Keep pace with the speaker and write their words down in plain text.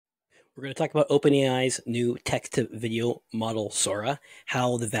We're going to talk about OpenAI's new text-to-video model, Sora,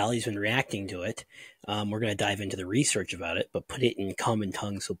 how the Valley's been reacting to it. We're going to dive into the research about it, but put it in common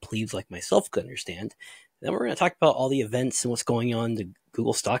tongue so plebes like myself could understand. Then we're going to talk about all the events and what's going on to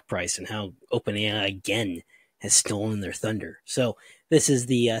Google stock price and how OpenAI again has stolen their thunder. So this is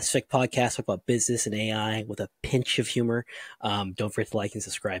the SFIC podcast, talk about business and AI with a pinch of humor. Don't forget to like and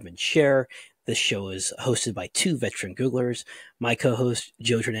subscribe and share. This show is hosted by two veteran Googlers. My co-host,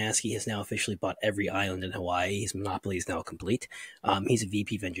 Joe Trinaski, has now officially bought every island in Hawaii. His monopoly is now complete. He's a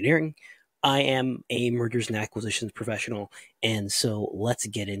VP of engineering. I am a mergers and acquisitions professional, and so let's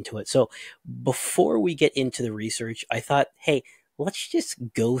get into it. So before we get into the research, I thought, hey, let's just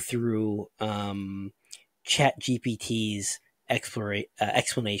go through ChatGPT's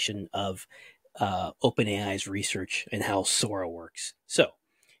explanation of OpenAI's research and how Sora works. So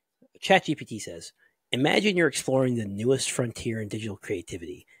ChatGPT says, imagine you're exploring the newest frontier in digital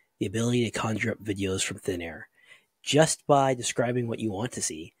creativity, the ability to conjure up videos from thin air. Just by describing what you want to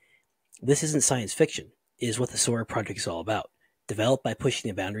see, this isn't science fiction. It is what the Sora project is all about. Developed by pushing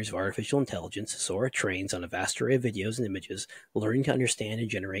the boundaries of artificial intelligence, Sora trains on a vast array of videos and images, learning to understand and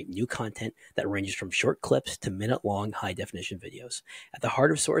generate new content that ranges from short clips to minute-long high-definition videos. At the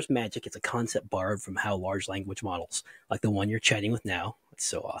heart of Sora's magic is a concept borrowed from how large language models, like the one you're chatting with now, it's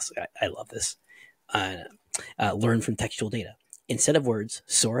so awesome, I love this, learn from textual data. Instead of words,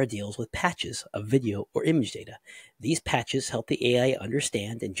 Sora deals with patches of video or image data. These patches help the AI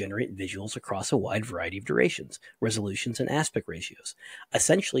understand and generate visuals across a wide variety of durations, resolutions, and aspect ratios.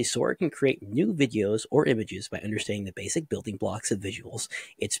 Essentially, Sora can create new videos or images by understanding the basic building blocks of visuals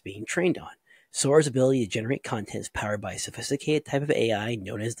it's being trained on. Sora's ability to generate content is powered by a sophisticated type of AI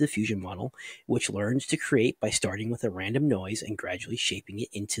known as the diffusion model, which learns to create by starting with a random noise and gradually shaping it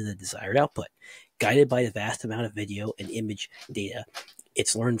into the desired output, guided by the vast amount of video and image data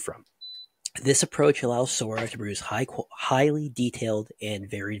it's learned from. This approach allows Sora to produce highly detailed and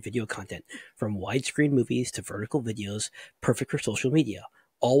varied video content, from widescreen movies to vertical videos perfect for social media,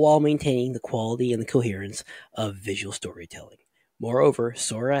 all while maintaining the quality and the coherence of visual storytelling. Moreover,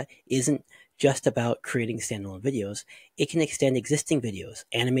 Sora isn't just about creating standalone videos. It can extend existing videos,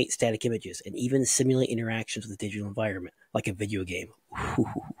 animate static images, and even simulate interactions with the digital environment, like a video game. Ooh,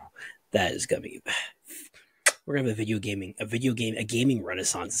 that is going to be... We're going to have a gaming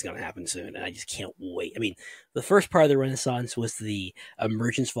renaissance is going to happen soon, and I just can't wait. I mean, the first part of the renaissance was the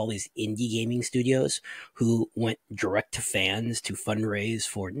emergence of all these indie gaming studios who went direct to fans to fundraise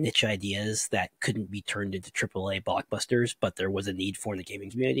for niche ideas that couldn't be turned into AAA blockbusters, but there was a need for in the gaming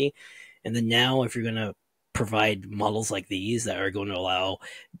community. And then now, if you're going to provide models like these that are going to allow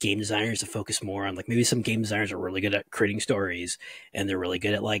game designers to focus more on, like, maybe some game designers are really good at creating stories and they're really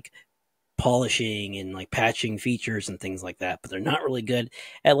good at, like, polishing and, like, patching features and things like that, but they're not really good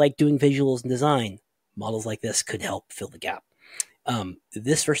at, like, doing visuals and design. Models like this could help fill the gap.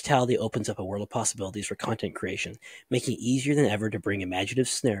 This versatility opens up a world of possibilities for content creation, making it easier than ever to bring imaginative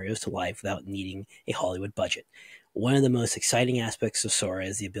scenarios to life without needing a Hollywood budget. One of the most exciting aspects of Sora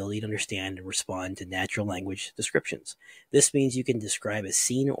is the ability to understand and respond to natural language descriptions. This means you can describe a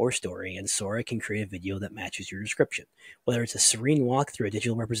scene or story, and Sora can create a video that matches your description. Whether it's a serene walk through a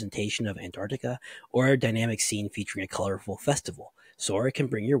digital representation of Antarctica or a dynamic scene featuring a colorful festival, Sora can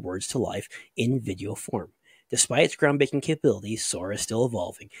bring your words to life in video form. Despite its groundbreaking capabilities, Sora is still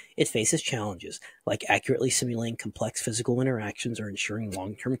evolving. It faces challenges, like accurately simulating complex physical interactions or ensuring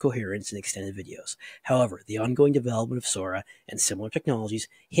long-term coherence in extended videos. However, the ongoing development of Sora and similar technologies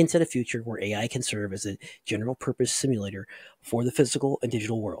hints at a future where AI can serve as a general-purpose simulator for the physical and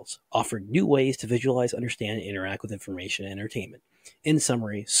digital worlds, offering new ways to visualize, understand, and interact with information and entertainment. In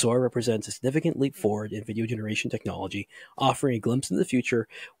summary, Sora represents a significant leap forward in video generation technology, offering a glimpse into the future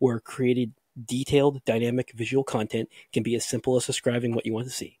where created detailed, dynamic visual content can be as simple as describing what you want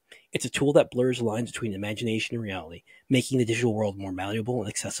to see. It's a tool that blurs lines between imagination and reality, making the digital world more malleable and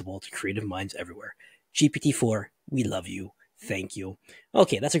accessible to creative minds everywhere. GPT-4, we love you. Thank you.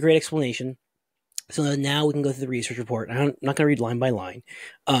 Okay, that's a great explanation. So now we can go through the research report. I'm not going to read line by line,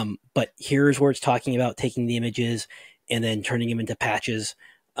 but here's where it's talking about taking the images and then turning them into patches.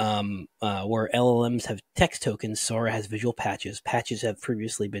 Where LLMs have text tokens, Sora has visual patches. Patches have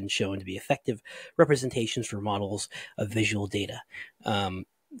previously been shown to be effective representations for models of visual data.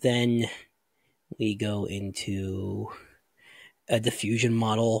 Then we go into a diffusion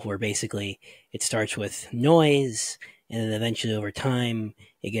model where basically it starts with noise, and then eventually over time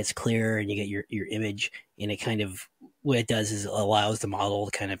it gets clearer and you get your image, and it kind of, what it does is it allows the model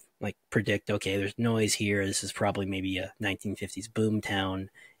to kind of like predict, okay, there's noise here, this is probably maybe a 1950s boom town,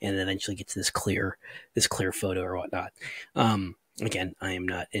 and then eventually get to this clear photo or whatnot. Again, I am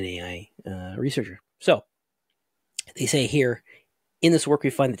not an AI researcher. So they say here, in this work, we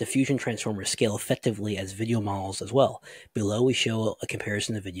find that diffusion transformers scale effectively as video models as well. Below, we show a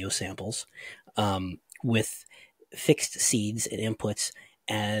comparison of video samples with fixed seeds and inputs.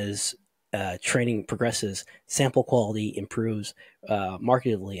 As training progresses, sample quality improves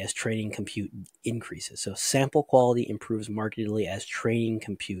markedly as training compute increases. So sample quality improves markedly as training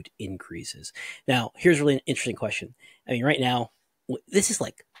compute increases. Now, here's a really interesting question. I mean, right now, this is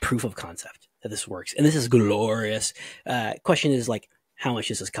like proof of concept that this works, and this is glorious. Question is like, how much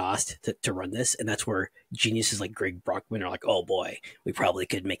does this cost to run this? And that's where geniuses like Greg Brockman are like, oh boy, we probably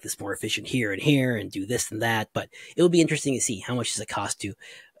could make this more efficient here and do this and that. But it would be interesting to see how much does it cost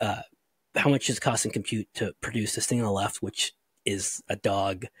in compute to produce this thing on the left, which is a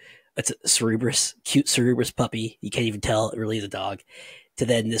dog. It's a cute Cerebrus puppy. You can't even tell it really is a dog. To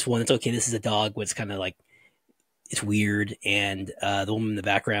then this one, it's okay, this is a dog, but it's kind of like, it's weird. And the woman in the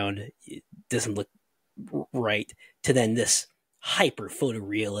background doesn't look right. To then this hyper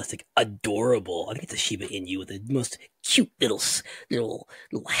photorealistic, adorable, I think it's a Shiba Inu with the most cute little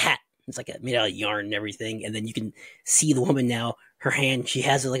hat. It's like made out of yarn and everything. And then you can see the woman now, her hand, she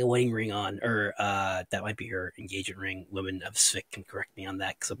has like a wedding ring on, or that might be her engagement ring. Women of Svic can correct me on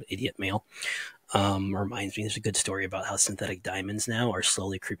that because I'm an idiot male. Reminds me, there's a good story about how synthetic diamonds now are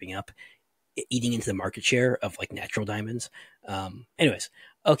slowly creeping up, eating into the market share of like natural diamonds. Anyways,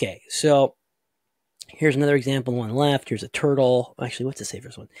 okay, so here's another example on the left. Here's a turtle. Actually, what's the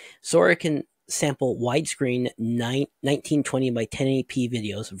safest one? Sora can sample widescreen 1920 by 1080p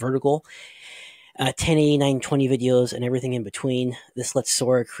videos, vertical, 1080 920 videos, and everything in between. This lets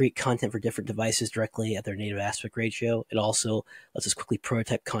Sora create content for different devices directly at their native aspect ratio. It also lets us quickly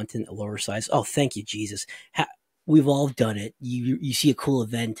prototype content at lower size. Oh, thank you, Jesus. We've all done it. You see a cool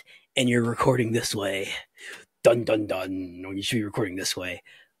event and you're recording this way. Dun, dun, dun. Or you should be recording this way.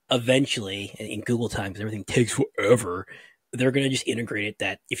 Eventually, in Google time, because everything takes forever, they're going to just integrate it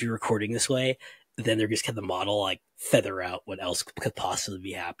that if you're recording this way, then they're just going to the model like feather out what else could possibly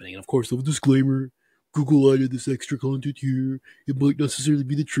be happening. And of course, the disclaimer, Google added this extra content here. It might necessarily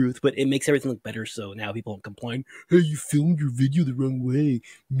be the truth, but it makes everything look better. So now people don't complain, hey, you filmed your video the wrong way.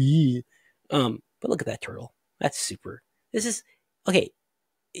 Me. But look at that turtle. That's super. This is, okay,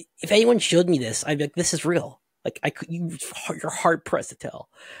 if anyone showed me this, I'd be like, this is real. Like you're hard pressed to tell.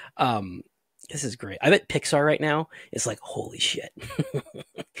 This is great. I bet Pixar right now is like, holy shit.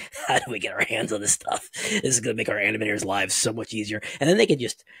 How do we get our hands on this stuff? This is going to make our animators' lives so much easier. And then they could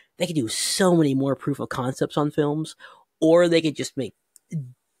do so many more proof of concepts on films, or they could just make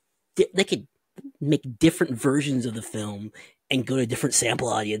different versions of the film and go to different sample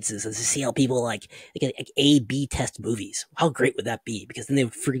audiences and see how people like A/B test movies. How great would that be? Because then they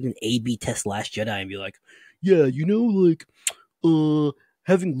would freaking A/B test Last Jedi and be like, yeah,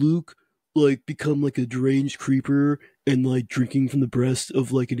 having Luke like become like a deranged creeper and like drinking from the breast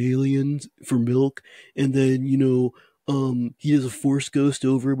of like an alien for milk, and then he has a force ghost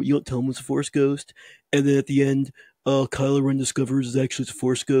over, but you don't tell him it's a force ghost, and then at the end Kylo Ren discovers it's actually a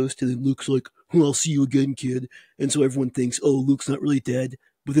force ghost, and then Luke's like, well, I'll see you again, kid. And so everyone thinks, oh, Luke's not really dead,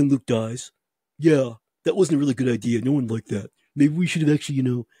 but then Luke dies. Yeah, that wasn't a really good idea. No one liked that. Maybe we should have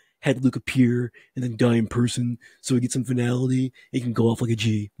actually, had Luke appear and then die in person so we get some finality. He can go off like a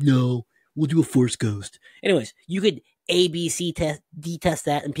G. No, we'll do a force ghost. Anyways, you could ABC test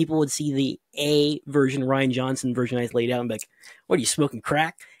that, and people would see the A version, Ryan Johnson version I laid out, and be like, what are you, smoking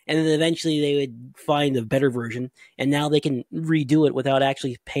crack? And then eventually they would find a better version, and now they can redo it without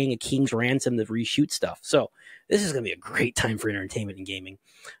actually paying a king's ransom to reshoot stuff. So this is going to be a great time for entertainment and gaming.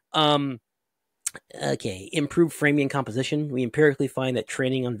 Okay, improved framing and composition. We empirically find that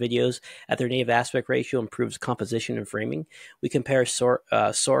training on videos at their native aspect ratio improves composition and framing. We compare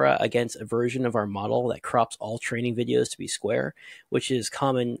Sora against a version of our model that crops all training videos to be square, which is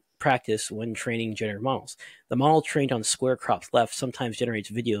common practice when training generative models. The model trained on square cropped left sometimes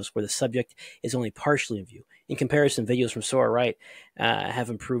generates videos where the subject is only partially in view. In comparison, videos from Sora right have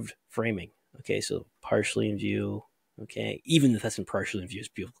improved framing. Okay, so partially in view. Okay, even if that's in partially in view, it's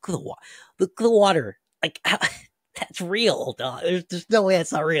beautiful. Look at the water. Like, that's real, dog. There's no way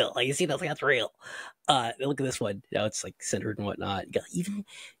that's not real. Like, you see, that's real. Look at this one. Now it's like centered and whatnot. You even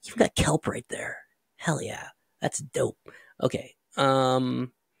got kelp right there. Hell yeah, that's dope. Okay.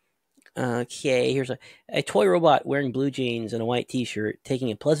 Okay, here's a toy robot wearing blue jeans and a white t-shirt taking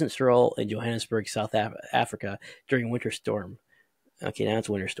a pleasant stroll in Johannesburg, South Africa during winter storm. Okay, now it's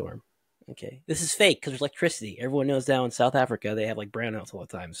winter storm. Okay, this is fake because there's electricity. Everyone knows down in South Africa they have like brownouts all the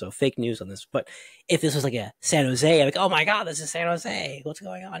time, so fake news on this. But if this was like a San Jose, I'm like, oh my god, this is San Jose. What's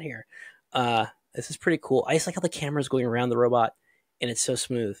going on here? This is pretty cool. I just like how the camera's going around the robot. and it's so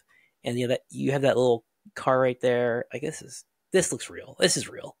smooth. And that you have that little car right there. I guess this looks real. This is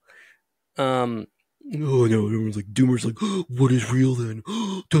real. Oh no, everyone's like, Doomer's like, oh, what is real then?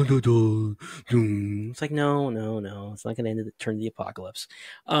 Dun, dun, dun, dun. It's like, no, it's not going to turn to the apocalypse.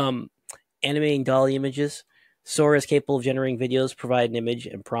 Animating dolly images. Sora is capable of generating videos, provide an image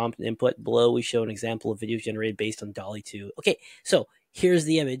and prompt and input. Below, we show an example of videos generated based on DALL-E 2. Okay, so here's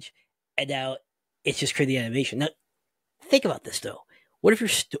the image, and now it's just creating the animation. Now, think about this, though. What if you're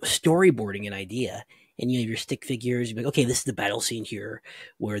storyboarding an idea, and you have your stick figures, you're like, okay, this is the battle scene here,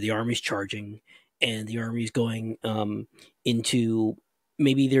 where the army's charging, and the army's going into...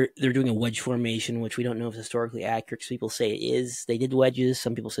 Maybe they're doing a wedge formation, which we don't know if it's historically accurate. Some people say it is. They did wedges.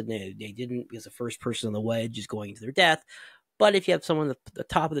 Some people said no, they didn't, because the first person on the wedge is going to their death. But if you have someone at the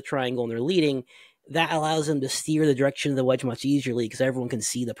top of the triangle and they're leading, that allows them to steer the direction of the wedge much easily, because everyone can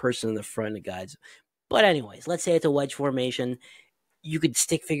see the person in the front that guides. But anyways, let's say it's a wedge formation. You could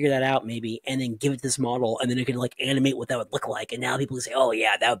stick figure that out maybe, and then give it this model, and then it could like animate what that would look like. And now people can say, oh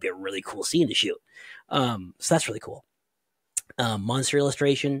yeah, that would be a really cool scene to shoot. So that's really cool. Monster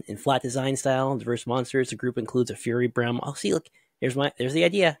illustration in flat design style. Diverse monsters. The group includes a fury brim. Oh, see, look, there's the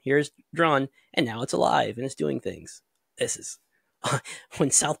idea. Here's drawn, and now it's alive and it's doing things. This is when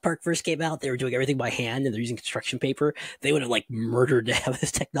South Park first came out. They were doing everything by hand, and they're using construction paper. They would have like murdered to have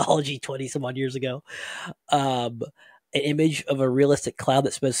this technology 20 some odd years ago. An image of a realistic cloud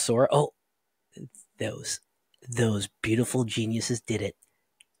that says Sora. Oh, those beautiful geniuses did it.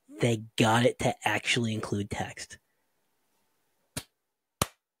 They got it to actually include text.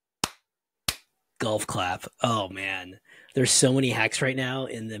 Golf clap. Oh man, there's so many hacks right now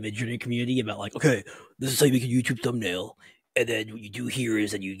in the Midjourney community about like, okay, this is how you make a YouTube thumbnail, and then what you do here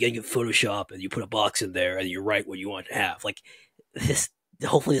is that you get Photoshop and you put a box in there and you write what you want to have. Like this,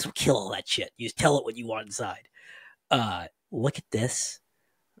 hopefully this will kill all that shit. You just tell it what you want inside. Look at this.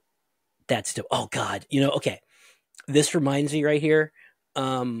 That's dope. Oh god, okay. This reminds me right here.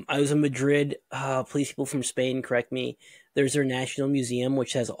 I was in Madrid. Please, people from Spain, correct me. There's their national museum,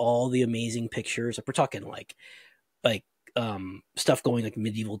 which has all the amazing pictures. We're talking like stuff going like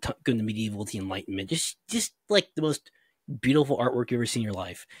medieval to the Enlightenment. Just like the most beautiful artwork you've ever seen in your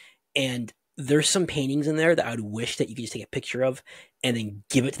life. And there's some paintings in there that I would wish that you could just take a picture of and then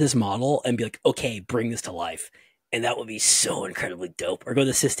give it to this model and be like, okay, bring this to life. And that would be so incredibly dope. Or go to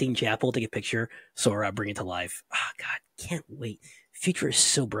the Sistine Chapel, take a picture, Sora, bring it to life. Oh god, can't wait. Future is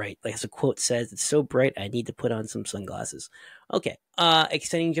so bright. Like as a quote says, it's so bright I need to put on some sunglasses. Okay.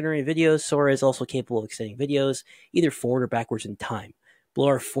 Extending generated videos. Sora is also capable of extending videos either forward or backwards in time. Below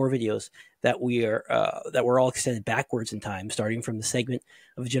are 4 videos that were all extended backwards in time, starting from the segment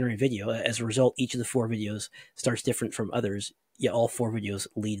of a generated video. As a result, each of the 4 videos starts different from others, yet all 4 videos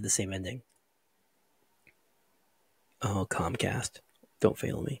lead to the same ending. Oh, Comcast, don't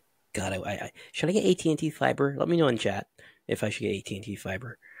fail me. God, should I get AT&T fiber? Let me know in chat if I should get AT&T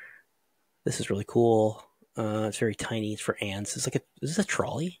fiber. This is really cool. It's very tiny. It's for ants. Is this a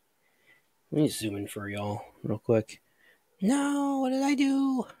trolley? Let me zoom in for y'all real quick. No, what did I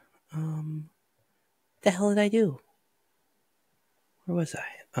do? The hell did I do? Where was I?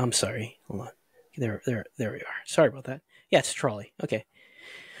 I'm sorry. Hold on. There we are. Sorry about that. Yeah, it's a trolley. Okay.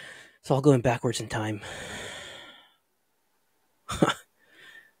 So I'll go in backwards in time.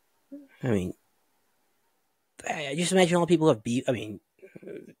 I mean, I just imagine all people have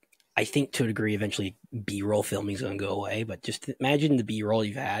I think to a degree eventually B-roll filming is going to go away, but just imagine the B-roll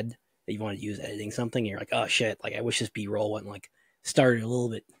you've had that you want to use editing something, and you're like, oh shit, like I wish this B-roll went like started a little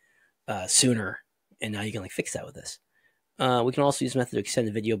bit sooner, and now you can like fix that with this. We can also use the method to extend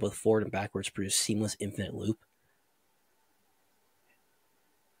the video both forward and backwards to produce seamless infinite loop.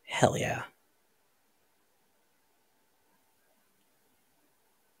 Hell yeah.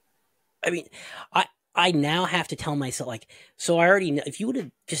 I mean, I now have to tell myself, like, so I already know, if you would have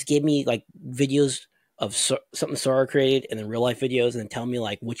just gave me, like, videos of something Sora created and then real life videos and then tell me,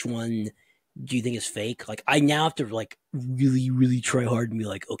 like, which one do you think is fake? Like, I now have to, like, really, really try hard and be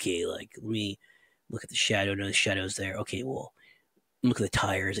like, okay, like, let me look at the shadow. No, the shadow's there. Okay, well, look at the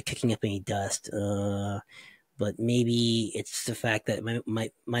tires. Is it kicking up any dust? But maybe it's the fact that it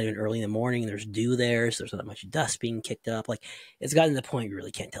might have been early in the morning and there's dew there, so there's not much dust being kicked up. Like, it's gotten to the point you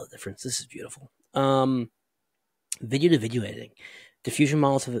really can't tell the difference. This is beautiful. Video to video editing. Diffusion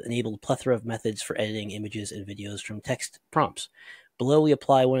models have enabled a plethora of methods for editing images and videos from text prompts. Below, we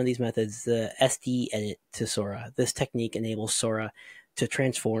apply one of these methods, the SD edit, to Sora. This technique enables Sora to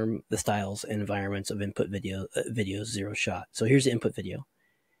transform the styles and environments of input videos zero shot. So here's the input video.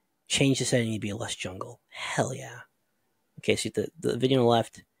 Change the setting to be less jungle. Hell yeah. Okay, so the video on the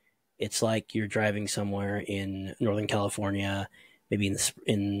left, it's like you're driving somewhere in Northern California, maybe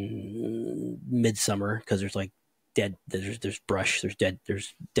in midsummer, because there's like there's brush, there's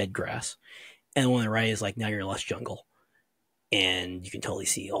dead grass, and the one on the right is like now you're less jungle, and you can totally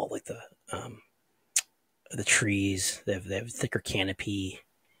see all like the trees. They have thicker canopy.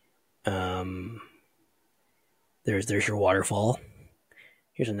 There's your waterfall.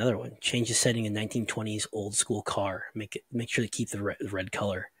 Here's another one. Change the setting in 1920s old school car. Make sure to keep the red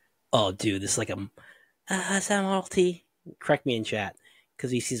color. Oh, dude, this is like is that Model T? Correct me in chat,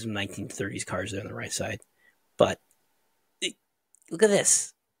 because he sees some 1930s cars there on the right side. But look at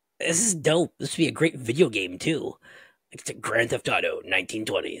this. This is dope. This would be a great video game too. It's a Grand Theft Auto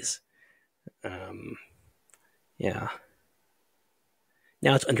 1920s. Yeah.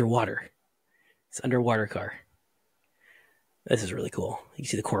 Now it's underwater. It's underwater car. This is really cool. You can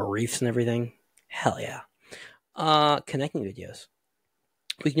see the coral reefs and everything. Hell yeah. Connecting videos.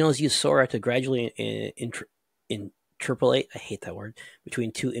 We can always use Sora to gradually interpolate, I hate that word,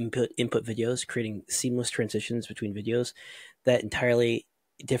 between two input videos, creating seamless transitions between videos that entirely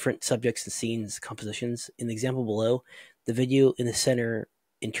different subjects and scenes compositions. In the example below, the video in the center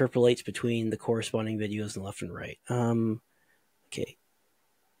interpolates between the corresponding videos on the left and right. Okay.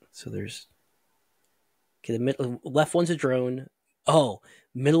 So there's... Okay, the left one's a drone. Oh,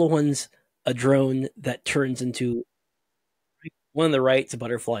 middle one's a drone that turns into... One on the right's a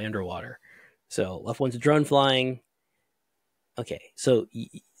butterfly underwater. So left one's a drone flying. Okay, so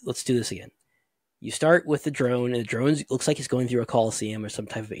let's do this again. You start with the drone, and the drone looks like it's going through a coliseum or some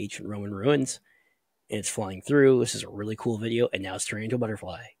type of ancient Roman ruins. And it's flying through. This is a really cool video, and now it's turning into a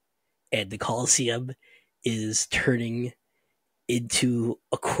butterfly. And the coliseum is turning into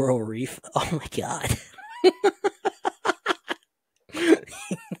a coral reef. Oh my god.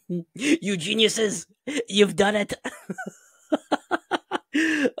 You geniuses, you've done it.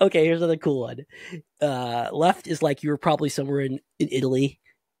 Okay, here's another cool one. Left is like you were probably somewhere in Italy,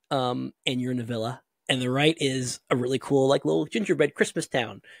 and you're in a villa, and the right is a really cool like little gingerbread Christmas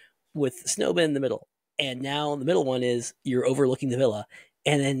town with snowmen in the middle. And now the middle one is you're overlooking the villa,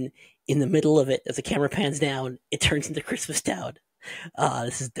 and then in the middle of it, as the camera pans down, it turns into Christmas town.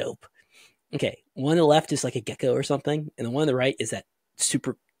 This is dope. Okay, one on the left is like a gecko or something, and the one on the right is that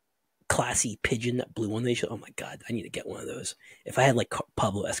super classy pigeon, that blue one they show. Oh my god, I need to get one of those. If I had like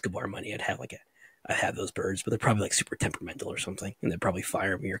Pablo Escobar money, I'd have those birds, but they're probably like super temperamental or something, and they'd probably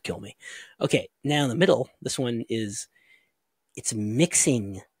fire me or kill me. Okay, now in the middle, this one is, it's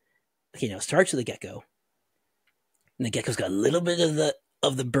mixing. Okay, now it starts with a gecko, and the gecko's got a little bit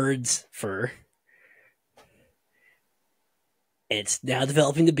of the bird's fur, and it's now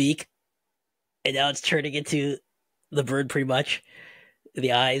developing the beak, and now it's turning into the bird pretty much.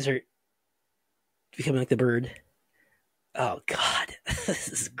 The eyes are becoming like the bird. Oh god, this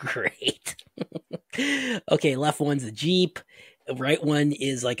is great. Okay, left one's the Jeep. The right one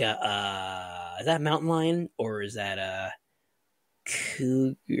is like a is that a mountain lion or is that a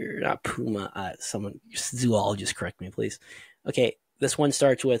cougar? Not puma. Someone zoologist correct me, please. Okay, this one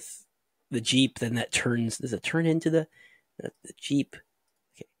starts with the Jeep. Then that turns. Does it turn into the Jeep?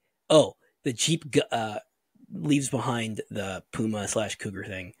 Okay. Oh, the Jeep leaves behind the puma / cougar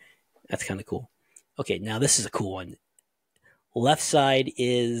thing. That's kind of cool. Okay, now this is a cool one. Left side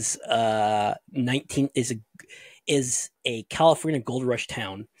is 19 is a California gold rush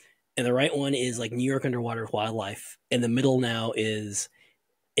town, and the right one is like New York underwater wildlife. And the middle now is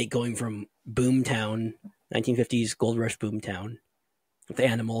it going from boom town, 1950s gold rush boom town, with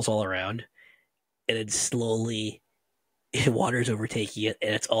animals all around, and it's slowly water's overtaking it,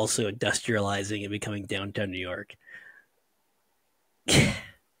 and it's also industrializing and becoming downtown New York. That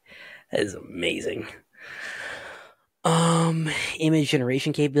is amazing. Image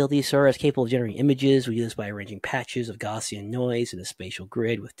generation capability. Sora is capable of generating images. We do this by arranging patches of Gaussian noise in a spatial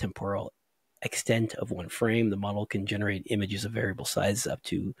grid with temporal extent of one frame. The model can generate images of variable sizes up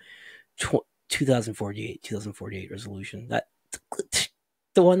to 2048 resolution. That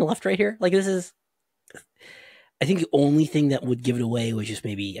the one on the left right here. Like this is, I think the only thing that would give it away was just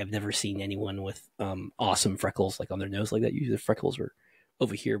maybe I've never seen anyone with awesome freckles like on their nose like that. Usually the freckles were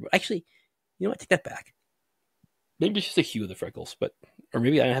over here, but actually, you know what? Take that back. Maybe it's just a hue of the freckles, but or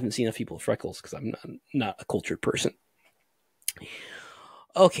maybe I haven't seen enough people with freckles because I'm not a cultured person.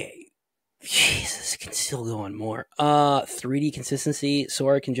 Okay, Jesus, can still go on more. 3D consistency.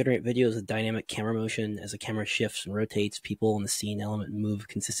 Sora can generate videos with dynamic camera motion as the camera shifts and rotates. People in the scene element move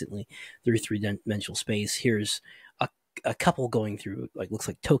consistently through three-dimensional space. Here's a couple going through like looks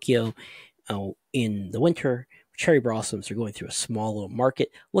like Tokyo in the winter. Cherry blossoms are going through a small little market.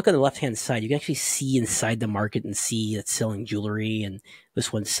 Look on the left-hand side. You can actually see inside the market and see it's selling jewelry, and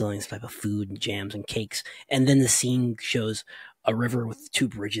this one's selling this type of food and jams and cakes. And then the scene shows a river with 2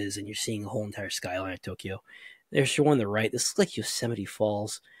 bridges, and you're seeing the whole entire skyline of Tokyo. There's one on the right. This looks like Yosemite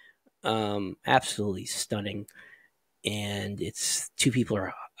Falls. Absolutely stunning. And it's 2 people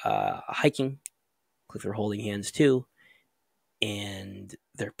are hiking. Like they're holding hands too. And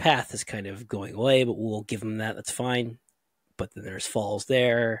their path is kind of going away, but we'll give them that. That's fine. But then there's falls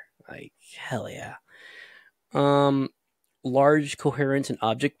there. Like, hell yeah. Large coherence and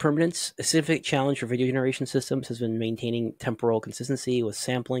object permanence. A significant challenge for video generation systems has been maintaining temporal consistency with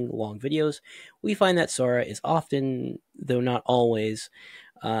sampling long videos. We find that Sora is often, though not always,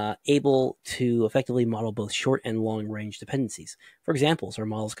 able to effectively model both short and long range dependencies. For example, our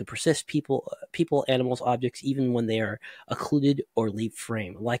models could persist people, animals, objects, even when they are occluded or leave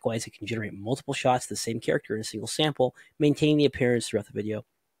frame. Likewise, it can generate multiple shots of the same character in a single sample, maintaining the appearance throughout the video.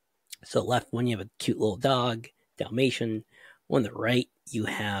 So left one, you have a cute little dog, Dalmatian. On the right, you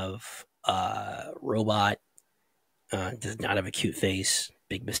have a robot. Does not have a cute face.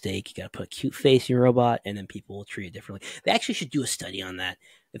 Big mistake. You got to put a cute face in your robot, and then people will treat it differently. They actually should do a study on that.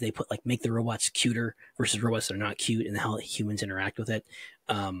 If they put make the robots cuter versus robots that are not cute, and how humans interact with it.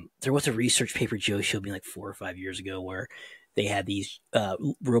 There was a research paper Joe showed me 4 or 5 years ago where they had these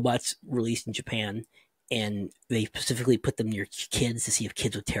robots released in Japan, and they specifically put them near kids to see if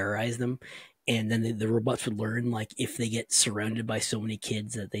kids would terrorize them. And then the robots would learn, if they get surrounded by so many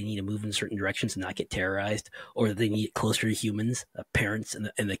kids that they need to move in certain directions and not get terrorized, or that they need it closer to humans, parents,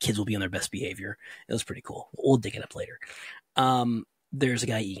 and the kids will be on their best behavior. It was pretty cool. We'll dig it up later. There's a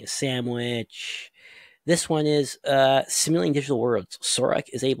guy eating a sandwich. This one is simulating digital worlds. Sora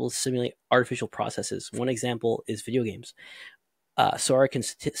is able to simulate artificial processes. One example is video games. Sora can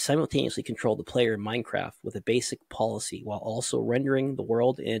simultaneously control the player in Minecraft with a basic policy while also rendering the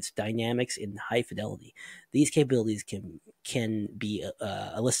world and its dynamics in high fidelity. These capabilities can be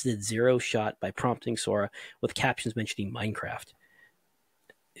elicited zero shot by prompting Sora with captions mentioning Minecraft.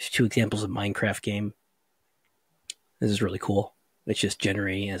 There's 2 examples of Minecraft game. This is really cool. It's just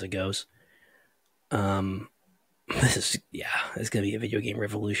generating as it goes. This is going to be a video game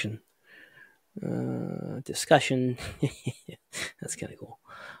revolution. Discussion. That's kind of cool.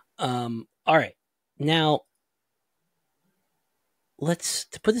 All right, now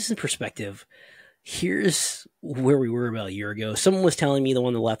to put this in perspective, here's where we were about a year ago. Someone was telling me the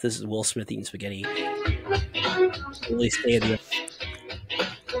one on the left, this is Will Smith eating spaghetti. Really stay at the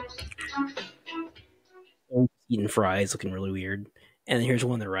eating fries, looking really weird. And then here's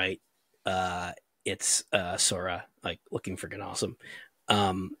one on the right. It's Sora, looking freaking awesome.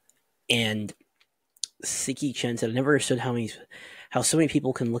 And Siki Chen said, I never understood how so many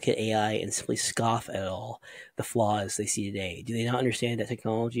people can look at AI and simply scoff at all the flaws they see today. Do they not understand that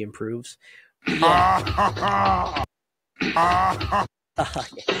technology improves? Yeah.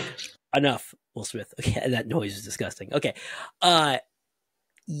 Enough, Will Smith. Okay, that noise is disgusting. Okay.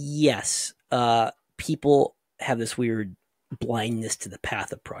 Yes. People have this weird blindness to the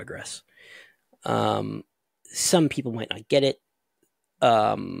path of progress. Some people might not get it.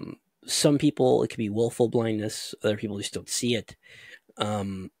 Some people, it could be willful blindness. Other people just don't see it.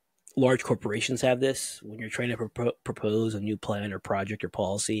 Large corporations have this. When you're trying to propose a new plan or project or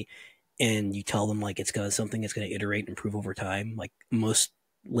policy, and you tell them it's something that's going to iterate and improve over time. Most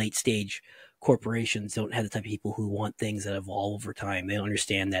late stage corporations don't have the type of people who want things that evolve over time. They don't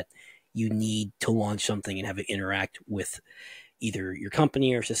understand that you need to launch something and have it interact with either your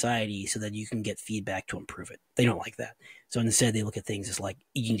company or society so that you can get feedback to improve it. They don't like that. So instead they look at things as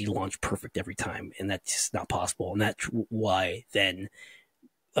you need to launch perfect every time, and that's just not possible. And that's why then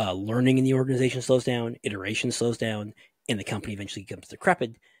learning in the organization slows down, iteration slows down, and the company eventually becomes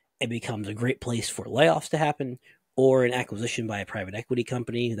decrepit and becomes a great place for layoffs to happen, or an acquisition by a private equity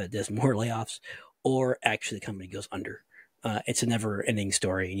company that does more layoffs, or actually the company goes under. It's a never-ending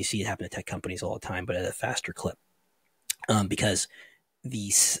story, and you see it happen to tech companies all the time, but at a faster clip. Because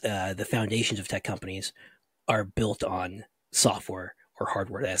the foundations of tech companies are built on software or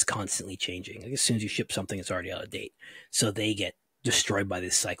hardware that's constantly changing. As soon as you ship something, it's already out of date. So they get destroyed by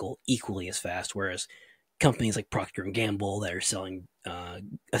this cycle equally as fast, whereas companies like Procter & Gamble that are selling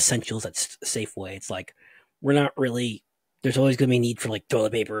essentials at Safeway, it's we're not really, there's always going to be a need for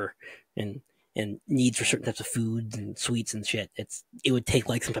toilet paper and needs for certain types of foods and sweets and shit. It would take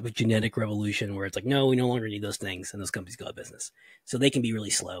some type of genetic revolution where it's no, we no longer need those things, and those companies go out of business. So they can be really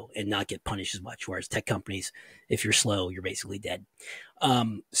slow and not get punished as much. Whereas tech companies, if you're slow, you're basically dead.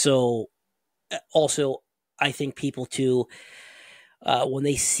 So also, I think people too, when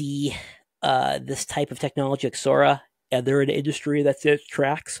they see this type of technology like Sora, and they're in an industry that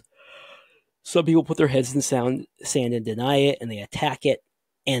tracks, some people put their heads in the sand and deny it, and they attack it.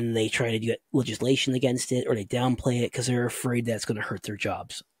 and they try to get legislation against it, or they downplay it because they're afraid that's going to hurt their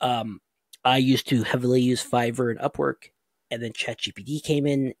jobs. I used to heavily use Fiverr and Upwork, and then ChatGPT came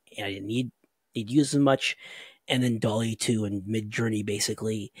in, and I didn't need use as much, and then Dolly 2 and Midjourney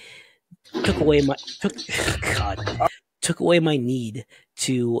basically took away my took away my need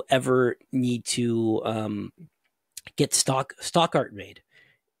to ever need to get stock art made,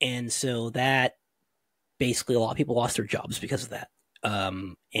 and so that basically a lot of people lost their jobs because of that.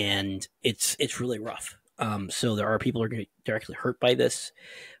 And it's really rough. So there are people who are going to be directly hurt by this,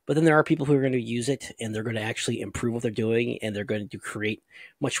 but then there are people who are going to use it and they're going to actually improve what they're doing, and they're going to create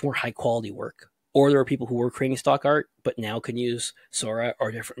much more high quality work. Or there are people who were creating stock art but now can use Sora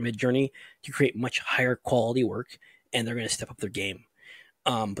or different Midjourney to create much higher quality work, and they're going to step up their game.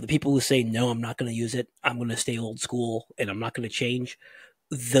 But the people who say, no, I'm not going to use it, I'm going to stay old school and I'm not going to change,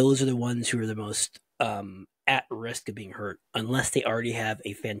 those are the ones who are the most at risk of being hurt, unless they already have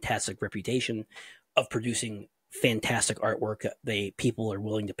a fantastic reputation of producing fantastic artwork that people are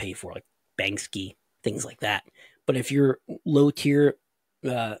willing to pay for, like Banksy, things like that. But if you're low tier,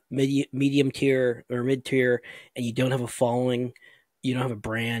 medium tier, or mid tier, and you don't have a following, you don't have a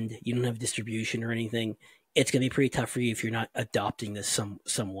brand, you don't have distribution or anything, it's going to be pretty tough for you if you're not adopting this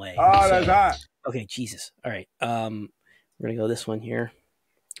some way. Oh, that's hot. Okay, Jesus. All right. We're going to go this one here.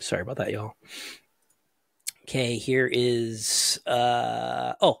 Sorry about that, y'all. Okay, here is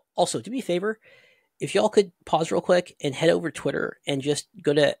also, do me a favor, if y'all could pause real quick and head over to Twitter and just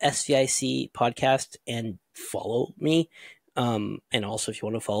go to SCIC podcast and follow me. And also if you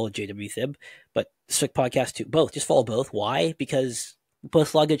want to follow JW Thib, but SWIC podcast too, both, just follow both. Why? Because we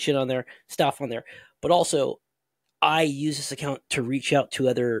post a lot of good shit on there, stuff on there, but also I use this account to reach out to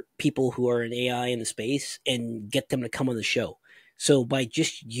other people who are in AI in the space and get them to come on the show. So by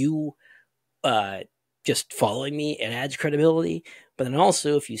just you just following me, it adds credibility. But then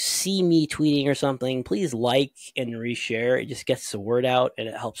also, if you see me tweeting or something, please like and reshare. It just gets the word out, and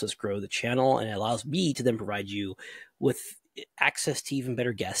it helps us grow the channel, and it allows me to then provide you with access to even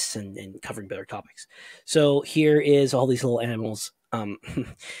better guests and covering better topics. So here is all these little animals.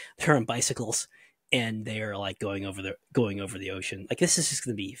 They're on bicycles, and they are like going over the ocean. Like, this is just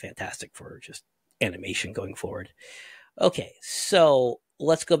going to be fantastic for just animation going forward. Okay, so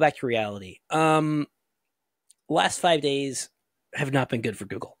let's go back to reality. Last 5 days have not been good for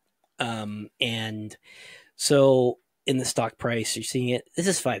Google. And so in the stock price, you're seeing it. This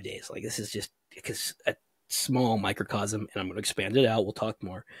is 5 days. Like, this is just because a small microcosm, and I'm going to expand it out. We'll talk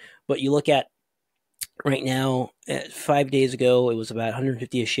more. But you look at right now, 5 days ago, it was about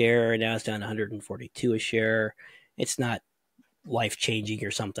 150 a share, and now it's down to 142 a share. It's not life-changing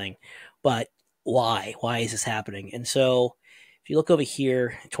or something. But why? Why is this happening? And so if you look over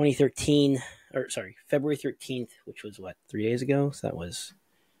here, 2013... February 13th, which was 3 days ago? So that was,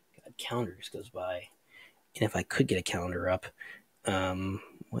 God, calendar just goes by. And if I could get a calendar up,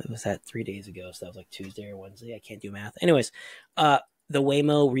 what was that, 3 days ago? So that was like Tuesday or Wednesday. I can't do math. Anyways, the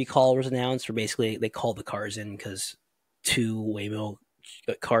Waymo recall was announced, where basically they called the cars in because 2 Waymo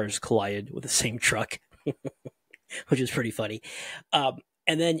cars collided with the same truck, which is pretty funny. And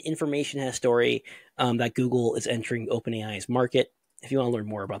then Information has a story that Google is entering OpenAI's market. If you want to learn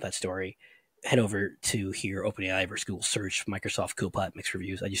more about that story, head over to here, OpenAI versus Google Search, Microsoft Copilot Mixed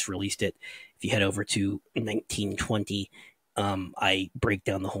Reviews. I just released it. If you head over to 1920, I break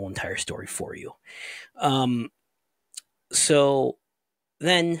down the whole entire story for you. So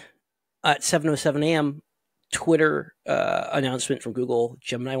then at 7:07 a.m., Twitter announcement from Google,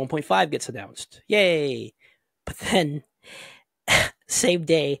 Gemini 1.5 gets announced. Yay! But then, same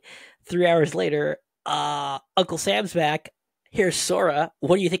day, 3 hours later, Uncle Sam's back. Here's Sora.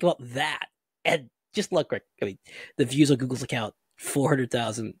 What do you think about that? And just look, Rick. I mean, the views on Google's account,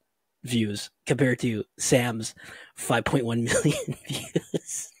 400,000 views compared to Sam's 5.1 million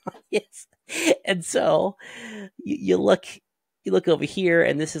views. Yes. And so you look over here,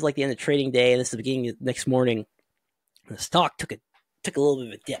 and this is like the end of trading day, and this is the beginning of the next morning. The stock took a little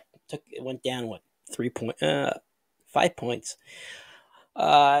bit of a dip. It went down 5 points.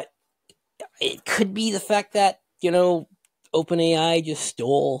 It could be the fact that, OpenAI just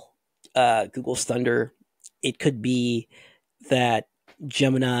stole Google's thunder. It could be that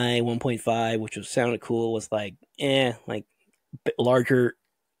Gemini 1.5, which sounded cool, was like larger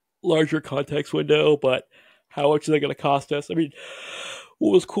context window, but how much are they going to cost us? I mean,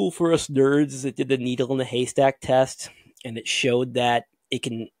 what was cool for us nerds is it did the needle in the haystack test, and it showed that it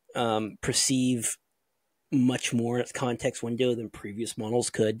can perceive much more in its context window than previous models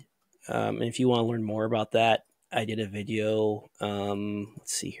could. And if you want to learn more about that, I did a video.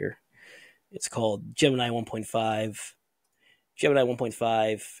 Let's see here. It's called Gemini 1.5 Gemini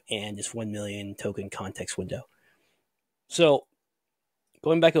 1.5, and this 1 million token context window. So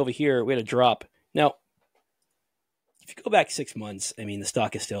going back over here, we had a drop. Now, if you go back 6 months, I mean, the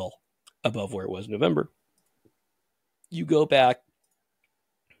stock is still above where it was in November. You go back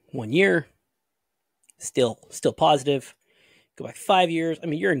 1 year, still positive. Go back 5 years, I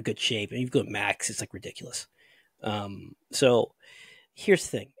mean, you're in good shape. And you go max, it's like ridiculous. So here's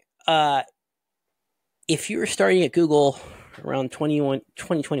the thing. If you were starting at Google around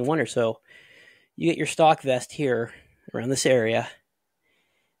 2021 or so, you get your stock vest here around this area.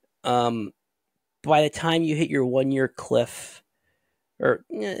 By the time you hit your 1 year cliff, or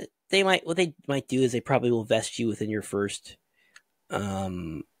what they might do is they probably will vest you within your first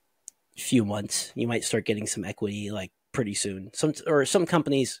few months. You might start getting some equity like pretty soon. Some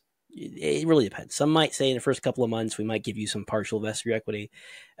companies, it really depends. Some might say in the first couple of months we might give you some partial vest of your equity.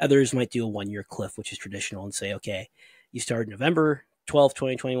 Others might do a 1 year cliff, which is traditional, and say, okay, you started November 12,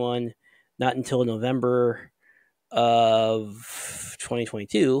 2021, not until November of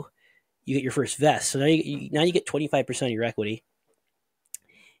 2022, you get your first vest. So now you get 25% of your equity,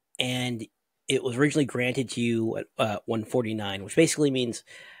 and it was originally granted to you at 149, which basically means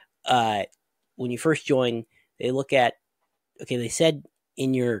when you first join, they look at, okay, they said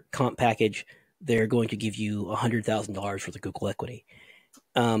in your comp package they're going to give you $100,000 worth of Google equity.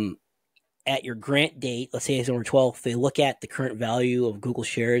 At your grant date, let's say it's November 12th, they look at the current value of Google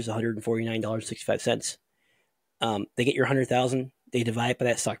shares, $149.65. They get your 100,000. They divide it by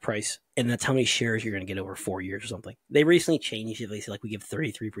that stock price, and that's how many shares you're going to get over 4 years or something. They recently changed it. They say like we give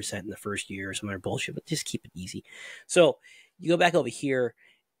 33% in the first year or some other bullshit, but just keep it easy. So you go back over here,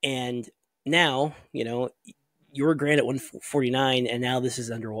 and now you were granted 149, and now this is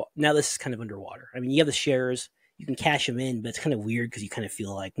kind of underwater. I mean, you have the shares, you can cash them in, but it's kind of weird because you kind of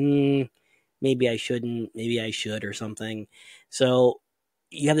feel like maybe I shouldn't, maybe I should or something. So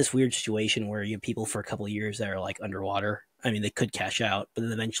you have this weird situation where you have people for a couple of years that are like underwater. I mean, they could cash out, but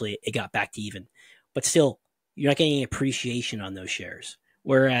then eventually it got back to even. But still, you're not getting any appreciation on those shares.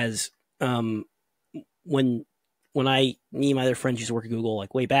 Whereas when me and my other friends used to work at Google,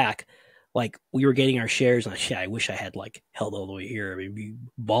 like way back, like we were getting our shares, and I wish I had like held all the way here. I mean, be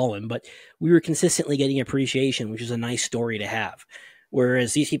balling, but we were consistently getting appreciation, which is a nice story to have.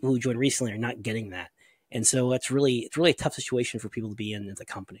 Whereas these people who joined recently are not getting that. And so it's really a tough situation for people to be in the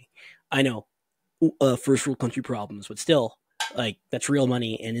company. I know, first world country problems, but still, like that's real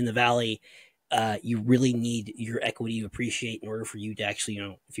money. And in the Valley, you really need your equity to appreciate in order for you to actually,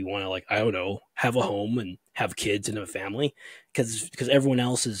 if you want to, like, I don't know, have a home and have kids and a family, because everyone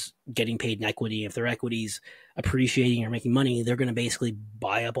else is getting paid in equity. If their equity's appreciating or making money, they're going to basically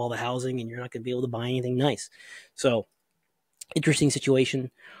buy up all the housing, and you're not going to be able to buy anything nice. So, interesting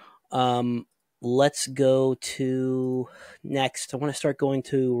situation. Let's go to next. I want to start going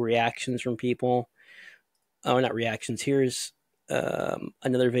to reactions from people. Oh, not reactions. Here's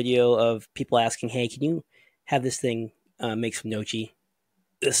another video of people asking, hey, can you have this thing make some nochi?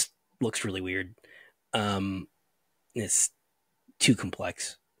 This looks really weird. It's too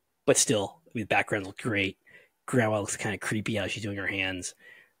complex. But still, I mean, the background looks great. Grandma looks kind of creepy how she's doing her hands.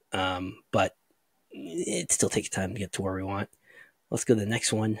 But it still takes time to get to where we want. Let's go to the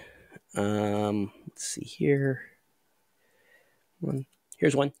next one. Let's see here.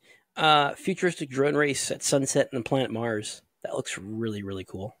 Here's one. Futuristic drone race at sunset on the planet Mars. That looks really, really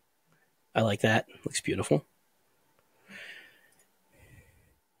cool. I like that. Looks beautiful.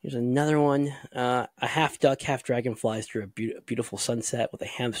 Here's another one. A half duck, half dragon flies through a beautiful sunset with a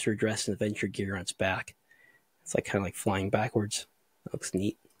hamster dressed in adventure gear on its back. It's like kind of like flying backwards. That looks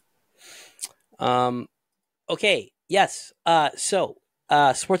neat. Okay. Yes. So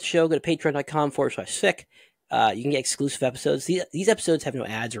support the show. Go to patreon.com/sick. You can get exclusive episodes. These episodes have no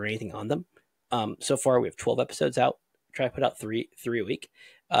ads or anything on them. So far, we have 12 episodes out. Try to put out three a week.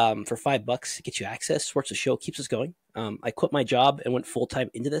 For $5 to get you access. Supports the show, keeps us going. I quit my job and went full-time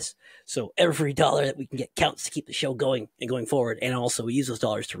into this. So every dollar that we can get counts to keep the show going and going forward. And also we use those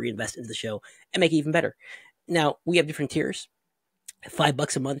dollars to reinvest into the show and make it even better. Now, we have different tiers.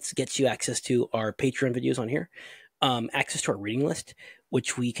 $5 a month gets you access to our Patreon videos on here. Access to our reading list,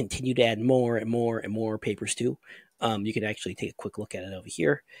 which we continue to add more and more and more papers to. You can actually take a quick look at it over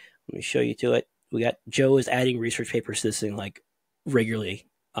here. Let me show you to it. We got Joe is adding research papers to this thing like regularly.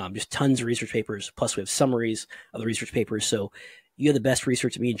 Just tons of research papers. Plus we have summaries of the research papers. So you have the best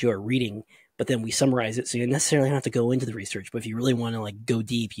research that me and Joe are reading, but then we summarize it. So you necessarily don't have to go into the research, but if you really want to like go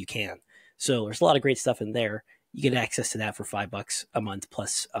deep, you can. So there's a lot of great stuff in there. You get access to that for $5 a month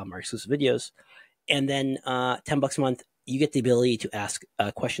plus our exclusive videos. And then $10 a month, you get the ability to ask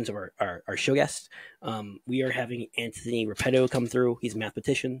questions of our show guests. We are having Anthony Repetto come through. He's a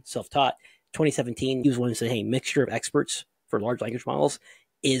mathematician, self-taught. 2017, he was one who said, hey, mixture of experts for large language models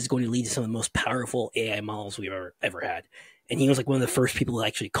is going to lead to some of the most powerful AI models we've ever had. And he was like one of the first people to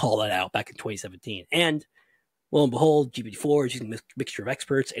actually call that out back in 2017. And lo and behold, GPT-4 is using a mixture of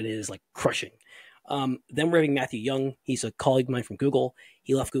experts, and it is like crushing. Then we're having Matthew Young. He's a colleague of mine from Google.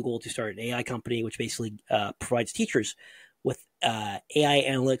 He left Google to start an AI company, which basically provides teachers with AI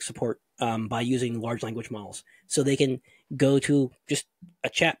analytics support by using large language models. So they can go to just a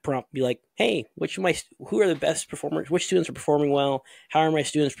chat prompt, be like, hey, who are the best performers? Which students are performing well? How are my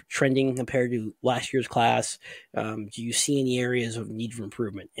students trending compared to last year's class? Do you see any areas of need for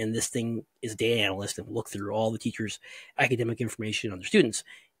improvement? And this thing is a data analyst and will look through all the teachers' academic information on their students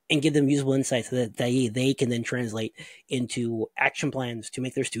and give them usable insights so that they can then translate into action plans to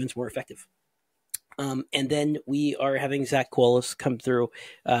make their students more effective. And then we are having Zach Koalos come through.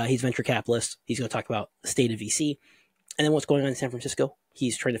 He's a venture capitalist. He's going to talk about the state of VC and then what's going on in San Francisco.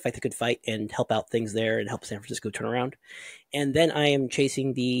 He's trying to fight the good fight and help out things there and help San Francisco turn around. And then I am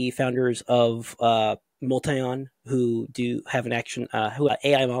chasing the founders of Multion, who have an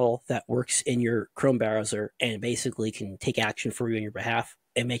AI model that works in your Chrome browser and basically can take action for you on your behalf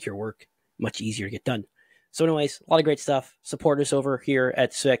and make your work much easier to get done. So anyways, a lot of great stuff. Support us over here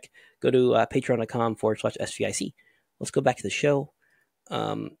at SVIC. Go to patreon.com/SVIC. Let's go back to the show.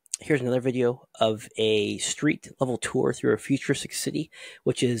 Here's another video of a street level tour through a futuristic city,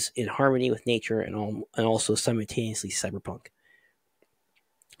 which is in harmony with nature and also simultaneously cyberpunk.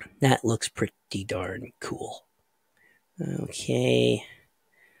 That looks pretty darn cool. Okay.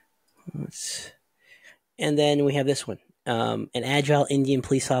 And then we have this one. An agile Indian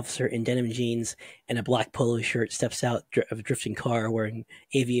police officer in denim jeans and a black polo shirt steps out of a drifting car wearing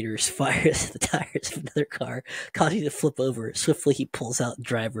aviators, fires the tires of another car, causing it to flip over. Swiftly, he pulls out the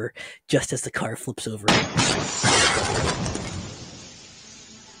driver just as the car flips over.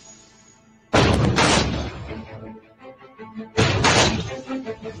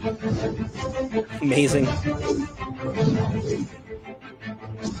 Amazing.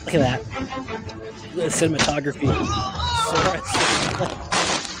 Look at that. The cinematography.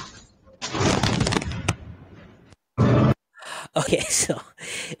 Okay, so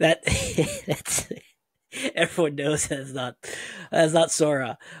that's everyone knows that's not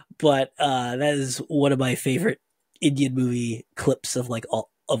Sora, but that is one of my favorite Indian movie clips of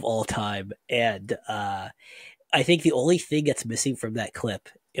all time, and I think the only thing that's missing from that clip,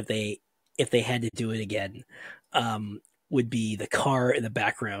 if they had to do it again, would be the car in the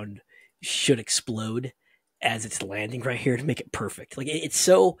background should explode as it's landing right here to make it perfect. Like it's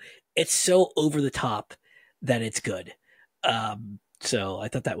so over the top that it's good. So I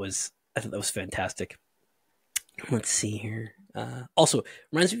thought that was fantastic. Let's see here. Also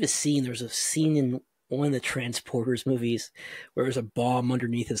reminds me of a scene. There was a scene in one of the Transporters movies where there's a bomb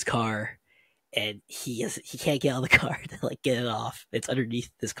underneath his car and he can't get out of the car to get it off. It's underneath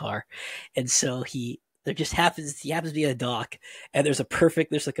his car. And so he happens to be at a dock, and there's a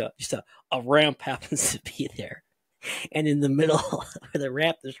ramp happens to be there, and in the middle of the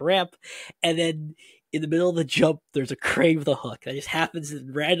ramp there's a ramp, and then in the middle of the jump there's a crane with a hook. That just happens,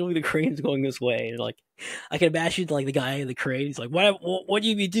 and randomly the crane's going this way, and I can imagine the guy in the crane. He's like, "What do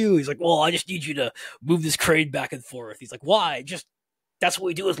you need to do?" He's like, "Well, I just need you to move this crane back and forth." He's like, "Why? That's what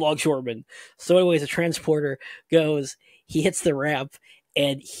we do as longshoremen." So anyways, the transporter goes. He hits the ramp.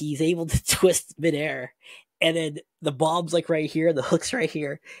 And he's able to twist midair, and then the bomb's right here, the hook's right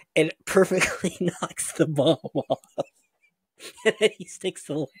here, and it perfectly knocks the bomb off. And then he sticks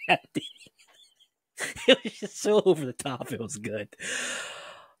the landing. It was just so over the top. It was good.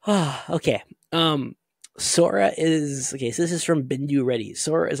 Okay. Sora is okay. So this is from BIndu Reddy.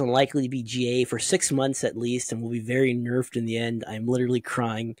 Sora is unlikely to be GA for 6 months at least, and will be very nerfed in the end. I'm literally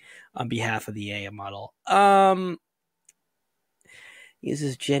crying on behalf of the AI model.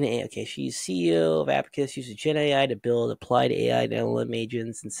 Uses Gen AI. Okay, she's CEO of Abacus. Uses Gen AI to build applied AI and LLM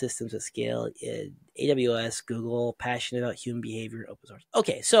agents and systems at scale in AWS, Google. Passionate about human behavior and open source.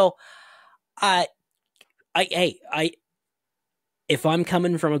 Okay, so if I'm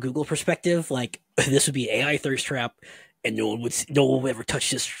coming from a Google perspective, this would be AI thirst trap, and no one will ever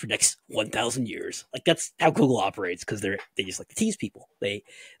touch this for the next 1,000 years. That's how Google operates, because they just like to tease people. They're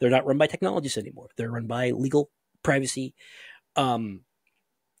not run by technologists anymore. They're run by legal, privacy.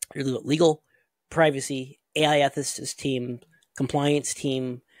 Legal, privacy, AI ethicist team, compliance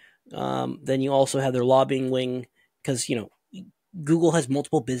team. Then you also have their lobbying wing, because Google has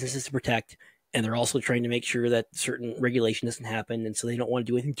multiple businesses to protect, And they're also trying to make sure that certain regulation doesn't happen. And so they don't want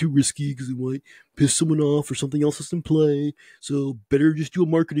to do anything too risky because they might piss someone off or something else is in play. So better just do a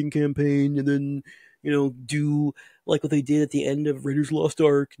marketing campaign and then, do like what they did at the end of Raiders Lost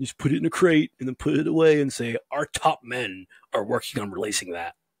Ark. Just put it in a crate and then put it away and say, our top men are working on releasing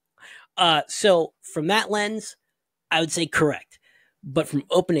that. So from that lens, I would say correct. But from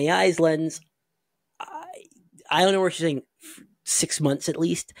OpenAI's lens, I don't know where she's saying 6 months at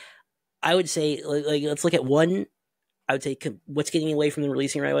least. I would say, like, let's look at one. I would say what's getting away from the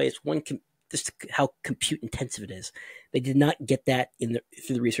releasing right away is one, just how compute intensive it is. They did not get that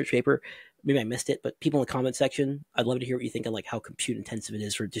through the research paper. Maybe I missed it, but people in the comment section, I'd love to hear what you think on like how compute intensive it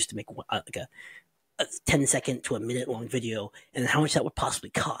is for just to make like a 10-second to a minute long video, and how much that would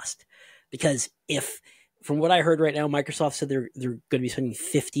possibly cost. Because from what I heard right now, Microsoft said they're going to be spending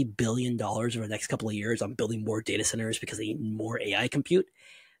 $50 billion over the next couple of years on building more data centers because they need more AI compute.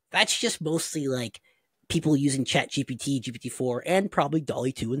 That's just mostly like people using ChatGPT, GPT-4, and probably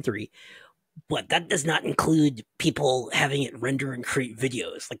DALL-E 2 and 3. But that does not include people having it render and create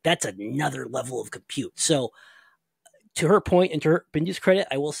videos. Like, that's another level of compute. So, to her point and to her BIndu's credit,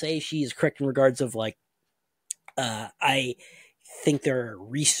 I will say she is correct in regards of like, I think there are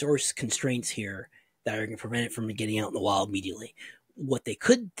resource constraints here that are going to prevent it from getting out in the wild immediately. What they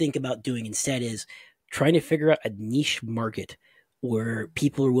could think about doing instead is trying to figure out a niche market where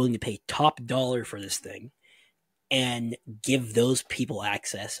people are willing to pay top dollar for this thing and give those people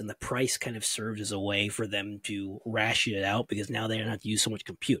access. And the price kind of serves as a way for them to ration it out because now they don't have to use so much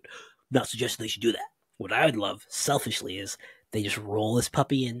compute. I'm not suggesting they should do that. What I would love, selfishly, is they just roll this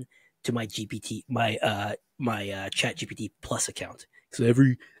puppy in to my Chat GPT Plus account. So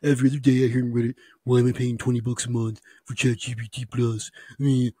every other day I hear on Reddit, why am I paying $20 a month for Chat GPT Plus?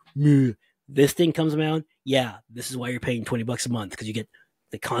 This thing comes around, yeah, this is why you're paying $20 a month, because you get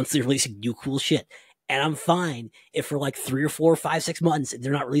the constantly releasing new cool shit. And I'm fine if for like 3 or 4 or 5, 6 months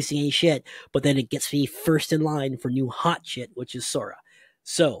they're not releasing any shit, but then it gets me first in line for new hot shit, which is Sora.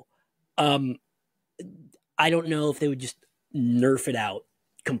 So, I don't know if they would just nerf it out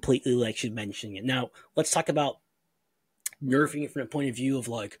completely like she's mentioning it. Now, let's talk about nerfing it from the point of view of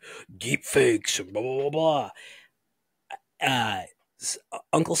like deep fakes and blah, blah, blah, blah.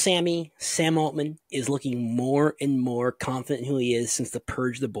 Uncle Sammy, Sam Altman, is looking more and more confident in who he is since the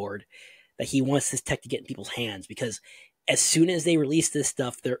purge of the board, that he wants this tech to get in people's hands, because as soon as they release this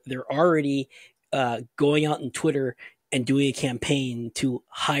stuff, they're already going out on Twitter and doing a campaign to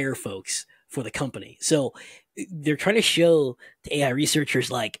hire folks for the company. So they're trying to show to AI researchers,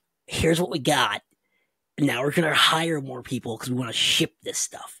 like, here's what we got. Now we're going to hire more people because we want to ship this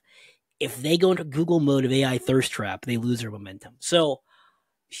stuff. If they go into Google mode of AI thirst trap, they lose their momentum. So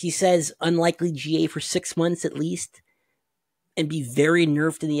she says unlikely GA for 6 months at least, and be very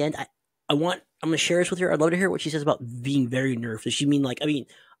nerfed in the end. I'm going to share this with her. I'd love to hear what she says about being very nerfed. Does she mean like, I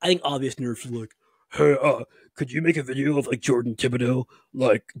think obvious nerfs are like, hey, could you make a video of like Jordan Thibodeau,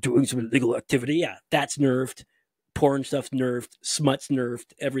 like doing some illegal activity? Yeah, that's nerfed. Porn stuff's nerfed. Smut's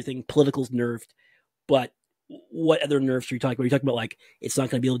nerfed. Everything. Political's nerfed. But what other nerfs are you talking about? Are you talking about like it's not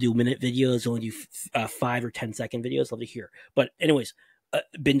going to be able to do minute videos, only do 5 or 10-second videos? Love to hear. But anyways,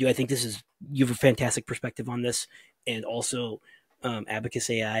 BIndu, I think you have a fantastic perspective on this, and also Abacus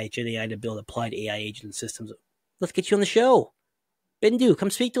AI, Gen AI to build applied AI agent systems. Let's get you on the show. BIndu, come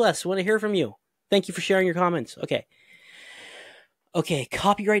speak to us. We want to hear from you. Thank you for sharing your comments. Okay,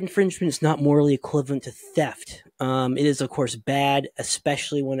 copyright infringement is not morally equivalent to theft. It is, of course, bad,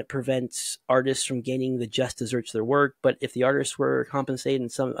 especially when it prevents artists from gaining the just deserts of their work. But if the artists were compensated in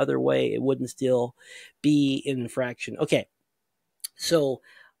some other way, it wouldn't still be an infraction. Okay, so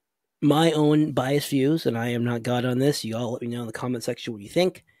my own biased views, and I am not God on this. You all let me know in the comment section what you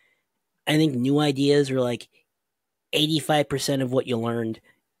think. I think new ideas are like 85% of what you learned,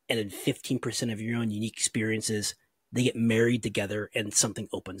 and then 15% of your own unique experiences. They get married together and something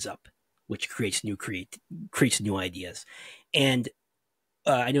opens up, which creates new ideas. And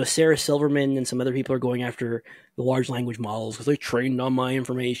I know Sarah Silverman and some other people are going after the large language models because they're trained on my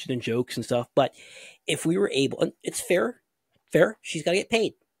information and jokes and stuff. But if we were able, and it's fair, she's got to get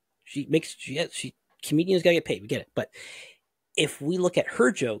paid. Comedians got to get paid. We get it. But if we look at her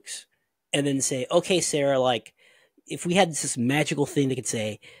jokes and then say, okay, Sarah, like if we had this magical thing that could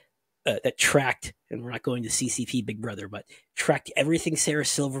say, that tracked, and we're not going to CCP Big Brother, but tracked everything Sarah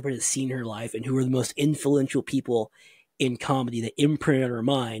Silverman has seen in her life and who are the most influential people in comedy that imprint on her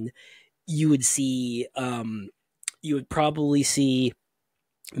mind, you would probably see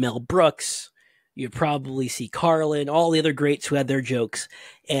Mel Brooks, you'd probably see Carlin, all the other greats who had their jokes,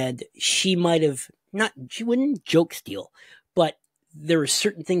 and she wouldn't joke steal, but there were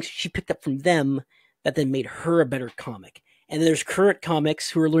certain things she picked up from them that then made her a better comic. And then there's current comics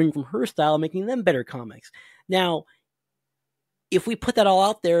who are learning from her style, making them better comics. Now, if we put that all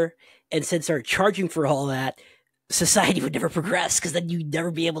out there and said start charging for all that, society would never progress, because then you'd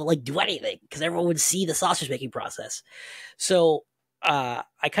never be able to like do anything, because everyone would see the sausage making process. So I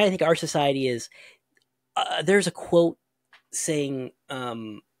kind of think our society is. There's a quote saying,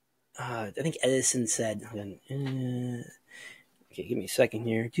 I think Edison said. Okay, give me a second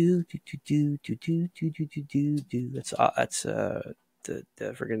here. That's the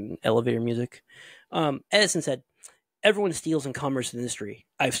friggin' elevator music. Edison said, "Everyone steals in commerce and industry.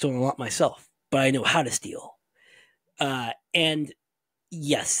 I've stolen a lot myself, but I know how to steal." And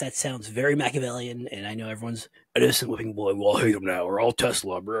yes, that sounds very Machiavellian, and I know everyone's Edison whipping boy. Well, I hate him now, or all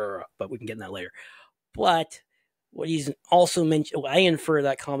Tesla, but we can get in that later. But what he's also mentioned, what I infer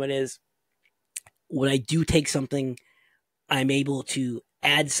that comment is, when I do take something, I'm able to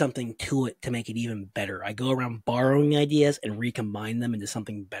add something to it to make it even better. I go around borrowing ideas and recombine them into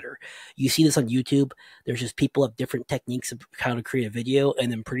something better. You see this on YouTube. There's just people have different techniques of how to create a video,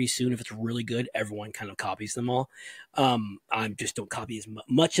 and then pretty soon, if it's really good, everyone kind of copies them all. I just don't copy as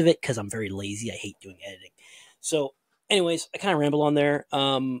much of it because I'm very lazy. I hate doing editing. So, anyways, I kind of ramble on there.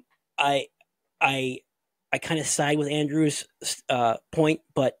 I kind of side with Andrew's point,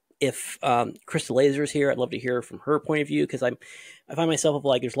 but if Crystal Laser is here, I'd love to hear from her point of view, because I find myself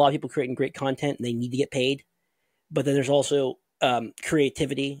like there's a lot of people creating great content and they need to get paid, but then there's also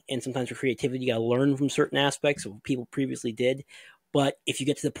creativity, and sometimes for creativity you got to learn from certain aspects of what people previously did. But if you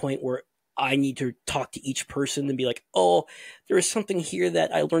get to the point where I need to talk to each person and be like, oh, there is something here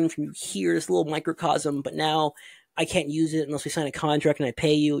that I learned from you here, this little microcosm, but now I can't use it unless we sign a contract and I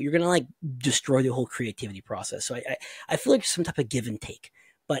pay you, you're going to like destroy the whole creativity process. So I feel like there's some type of give and take.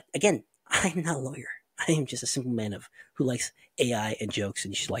 But again, I'm not a lawyer. I am just a simple man who likes AI and jokes,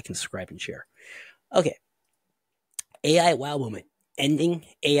 and you should like and subscribe and share. Okay. AI wow moment ending,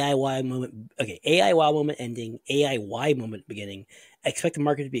 AI wow moment. Okay. AI wow moment ending, AI why moment beginning. I expect the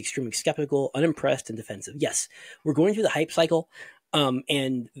market to be extremely skeptical, unimpressed, and defensive. Yes, we're going through the hype cycle.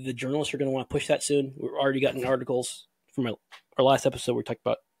 And the journalists are going to want to push that soon. We've already gotten articles from our last episode. We talked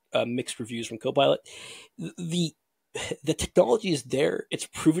about mixed reviews from Copilot. The technology is there. It's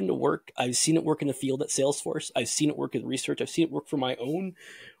proven to work. I've seen it work in the field at Salesforce. I've seen it work in research. I've seen it work for my own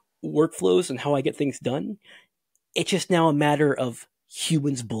workflows and how I get things done. It's just now a matter of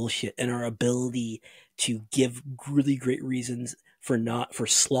humans' bullshit and our ability to give really great reasons for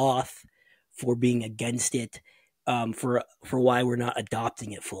sloth, for being against it, for why we're not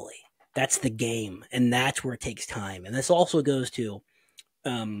adopting it fully. That's the game, and that's where it takes time. And this also goes to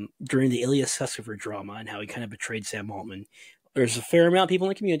during the Ilya Sutskever drama and how he kind of betrayed Sam Altman. There's a fair amount of people in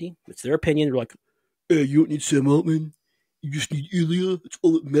the community. It's their opinion. They're like, hey, you don't need Sam Altman. You just need Ilya. That's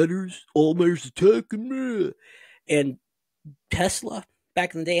all that matters. All that matters is tech. And Tesla,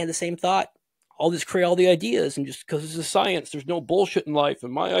 back in the day, had the same thought. I'll just create all the ideas, and just because this is science, there's no bullshit in life,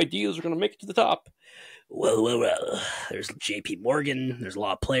 and my ideas are going to make it to the top. Well. There's J.P. Morgan. There's a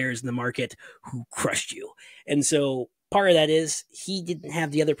lot of players in the market who crushed you. And so part of that is he didn't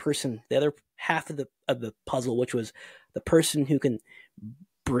have the other person, the other half of the puzzle, which was the person who can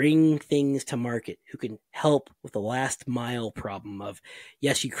bring things to market, who can help with the last mile problem of,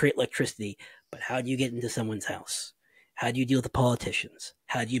 yes, you create electricity, but how do you get into someone's house? How do you deal with the politicians?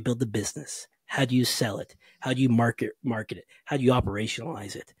 How do you build the business? How do you sell it? How do you market it? How do you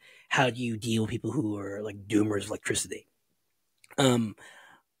operationalize it? How do you deal with people who are like doomers of electricity?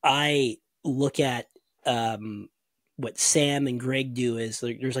 I look at what Sam and Greg do is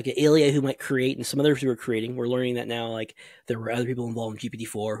there's like an Ilya who might create, and some others who are creating. We're learning that now, like there were other people involved in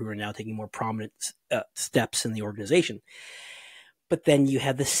GPT-4 who are now taking more prominent steps in the organization. But then you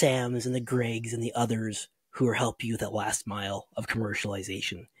have the Sams and the Gregs and the others who are helping you with that last mile of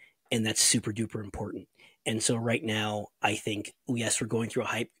commercialization. And that's super duper important. And so right now, I think, yes, we're going through a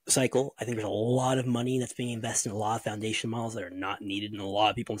hype cycle. I think there's a lot of money that's being invested in a lot of foundation models that are not needed. And a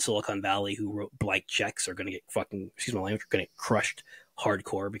lot of people in Silicon Valley who wrote blank checks are going to get excuse my language, are going to get crushed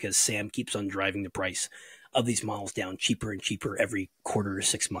hardcore because Sam keeps on driving the price of these models down cheaper and cheaper every quarter to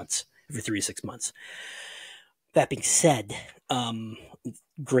 6 months, every 3 to 6 months. That being said,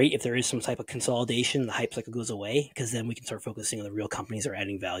 great if there is some type of consolidation, the hype cycle goes away, because then we can start focusing on the real companies that are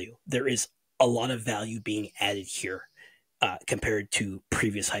adding value. There is a lot of value being added here compared to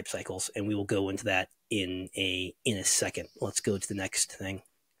previous hype cycles, and we will go into that in a second. Let's go to the next thing.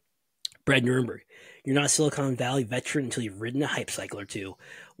 Brad Nuremberg, you're not a Silicon Valley veteran until you've ridden a hype cycle or two.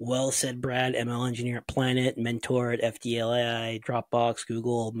 Well said, Brad. ML engineer at Planet, mentor at FDLAI, Dropbox,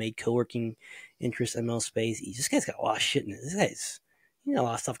 Google, made co-working interest ML space. This guy's got a lot of shit in it. This guy's a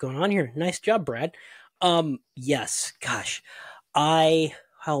lot of stuff going on here. Nice job, Brad. Yes, gosh. How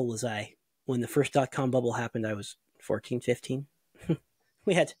old was I? When the first .com bubble happened, I was 14, 15.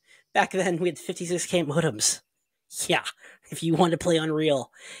 Back then, we had 56K modems. Yeah, if you want to play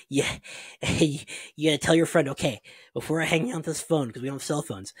Unreal, you gotta tell your friend, okay, before I hang out this phone, because we don't have cell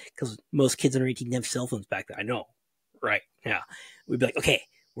phones, because most kids under 18 didn't have cell phones back then. I know, right? Yeah, we'd be like, okay,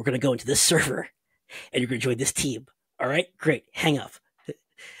 we're gonna go into this server, and you're gonna join this team. All right, great. Hang up.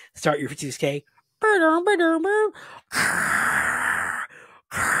 Start your 56K.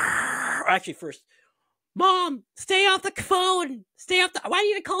 Actually, first, Mom, stay off the phone. Stay off the. Why do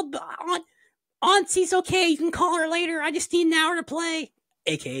you call on? Auntie's okay. You can call her later. I just need an hour to play.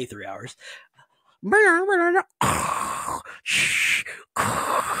 AKA 3 hours. You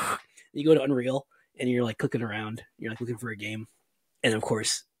go to Unreal and you're like clicking around. You're like looking for a game. And of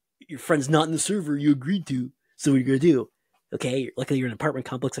course, your friend's not in the server you agreed to. So what are you going to do? Okay, luckily you're in an apartment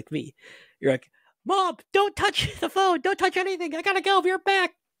complex like me. You're like, Mom, don't touch the phone. Don't touch anything. I got to go. Be right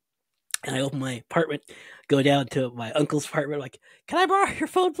back. And I open my apartment, go down to my uncle's apartment, like, can I borrow your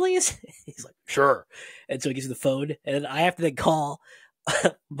phone, please? He's like, sure. And so he gives me the phone, and I have to then call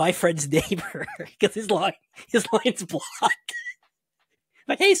my friend's neighbor because his line's blocked.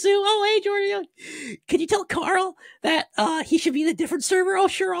 Like, hey, Sue. Oh, hey, Jordan. Can you tell Carl that he should be in a different server? Oh,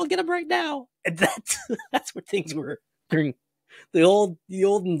 sure. I'll get him right now. And that's what things were during the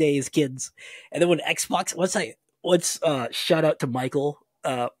olden days, kids. And then when Xbox, once shout out to Michael,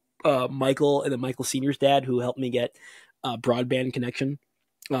 Michael and then Michael Senior's dad who helped me get broadband connection.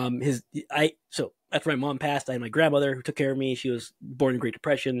 So after my mom passed, I had my grandmother who took care of me. She was born in the Great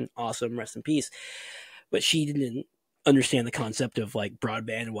Depression. Awesome. Rest in peace. But she didn't understand the concept of like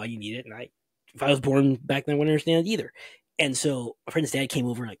broadband and why you need it. And if I was born back then, I wouldn't understand it either. And so my friend's dad came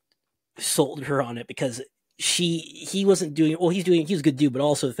over and like sold her on it because he wasn't doing, well, he was a good dude, but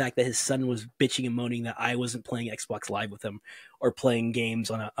also the fact that his son was bitching and moaning that I wasn't playing Xbox Live with him or playing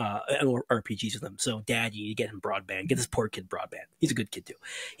games on or RPGs with him. So, Dad, you need to get him broadband. Get this poor kid broadband. He's a good kid too.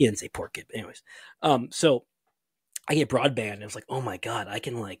 He didn't say poor kid, but anyways. So I get broadband, and I was like, oh my god, I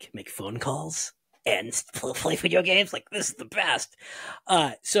can like make phone calls and play video games. Like, this is the best.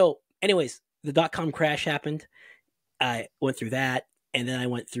 So, anyways, the .com crash happened. I went through that. And then I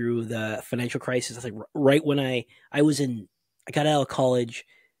went through the financial crisis. I was like, right when I got out of college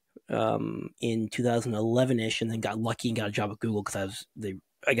in 2011-ish, and then got lucky and got a job at Google because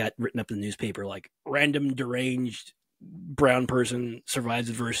I got written up in the newspaper like random deranged brown person survives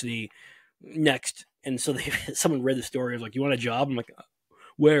adversity next. And so someone read the story. I was like, you want a job? I'm like,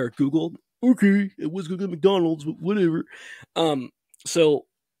 where? Google? Okay, it was Google McDonald's, but whatever. So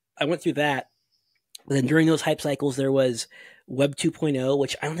I went through that. But then during those hype cycles, there was Web 2.0,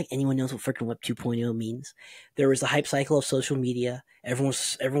 which I don't think anyone knows what freaking Web 2.0 means. There was the hype cycle of social media. Everyone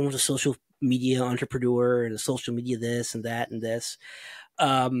was a social media entrepreneur and a social media this and that and this.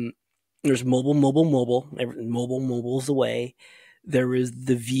 There's mobile. Mobile's the way. There was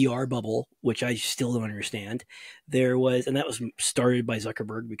the VR bubble, which I still don't understand. There was, and that was started by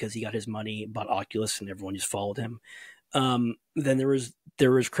Zuckerberg because he got his money, bought Oculus, and everyone just followed him. Then there was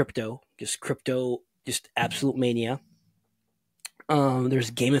crypto, just absolute mania.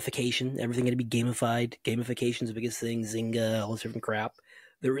 There's gamification, everything going to be gamified. Gamification's the biggest thing. Zynga, all this different crap.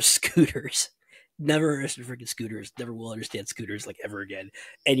 There were scooters. Never understood freaking scooters. Never will understand scooters like ever again.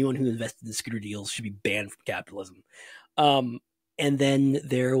 Anyone who invested in scooter deals should be banned from capitalism. And then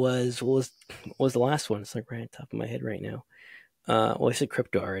there was what was the last one? It's like right on top of my head right now. Well, I said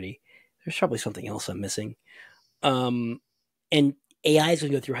crypto already. There's probably something else I'm missing. And AI is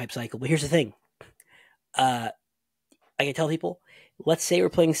going to go through a hype cycle. But here's the thing. I can tell people, let's say we're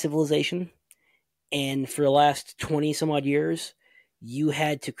playing Civilization, and for the last 20 some odd years, you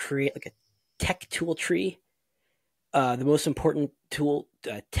had to create like a tech tool tree. The most important tool,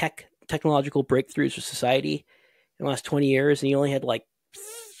 technological breakthroughs for society in the last 20 years, and you only had like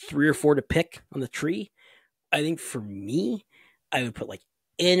 3 or 4 to pick on the tree. I think for me, I would put like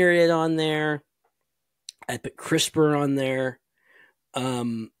internet on there. I'd put CRISPR on there.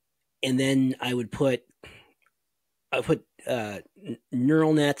 And then I would put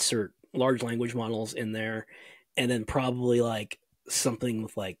neural nets or large language models in there, and then probably like something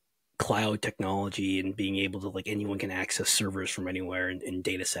with like cloud technology and being able to like anyone can access servers from anywhere in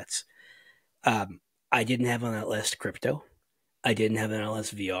data sets. I didn't have on that list crypto. I didn't have on that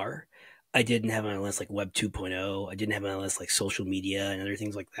list VR. I didn't have on my list like Web 2.0. I didn't have on my list like social media and other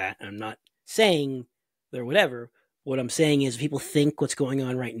things like that. And I'm not saying they're whatever. What I'm saying is people think what's going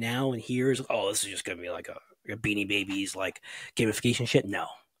on right now and here is, oh, this is just going to be like a Beanie Babies, like gamification shit. No.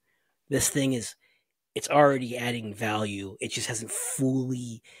 This thing is, it's already adding value. It just hasn't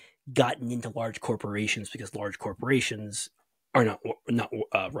fully gotten into large corporations because large corporations are not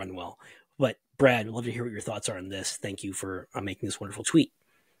run well. But Brad, I'd love to hear what your thoughts are on this. Thank you for making this wonderful tweet.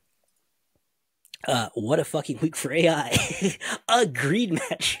 What a fucking week for AI. Agreed,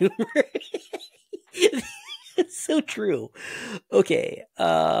 Matt Schumer. It's so true. Okay.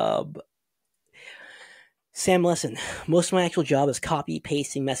 Sam Lesson. Most of my actual job is copy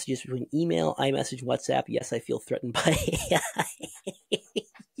pasting messages between email, iMessage, WhatsApp. Yes, I feel threatened by AI.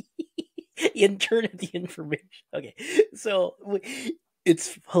 Intern of the information. Okay, so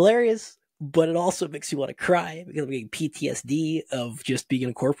it's hilarious, but it also makes you want to cry because I'm getting PTSD of just being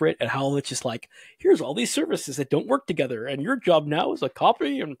in corporate and how it's just like, here's all these services that don't work together, and your job now is a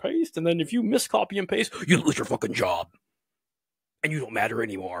copy and paste, and then if you miss copy and paste, you lose your fucking job, and you don't matter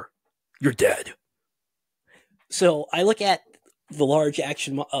anymore. You're dead. So I look at the large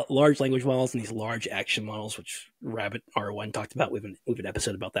language models and these large action models, which Rabbit R1 talked about. We have an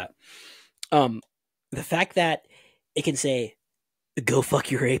episode about that. The fact that it can say, go fuck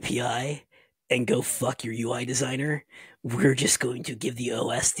your API and go fuck your UI designer. We're just going to give the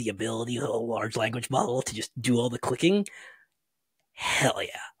OS the ability of a large language model to just do all the clicking. Hell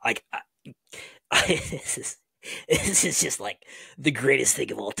yeah. Like, this is just like the greatest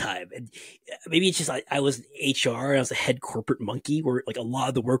thing of all time. And maybe it's just like I was in HR, I was a head corporate monkey where like a lot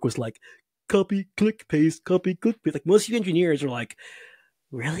of the work was like copy, click, paste, copy, click, paste. Like most of you engineers are like,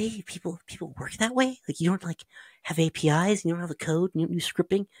 really? People work that way? Like you don't like have APIs, you don't have the code, you don't do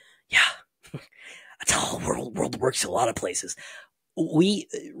scripting? Yeah. That's how the world works in a lot of places.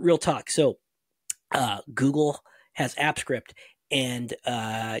 Real talk. So Google has AppScript, and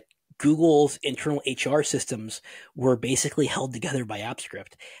Google's internal HR systems were basically held together by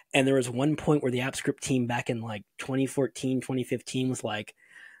AppScript. And there was one point where the AppScript team back in like 2014, 2015 was like,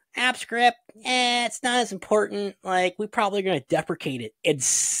 AppScript, it's not as important. Like, we probably are going to deprecate it. And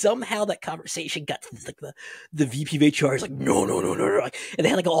somehow that conversation got to like the VP of HR is like, no. Like, and they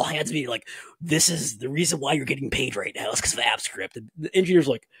had like all hands meeting, like, this is the reason why you're getting paid right now. It's because of AppScript. And the engineer's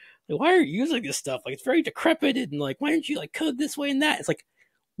like, why are you using this stuff? Like, it's very decrepit. And like, why aren't you like code this way and that? It's like,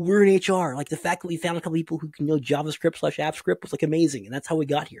 we're in HR. Like, the fact that we found a couple people who can know JavaScript / AppScript was like amazing. And that's how we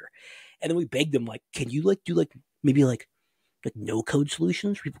got here. And then we begged them, like, can you like do like maybe like no code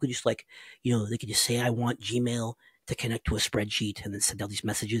solutions where people could just like, they could just say, I want Gmail to connect to a spreadsheet and then send out these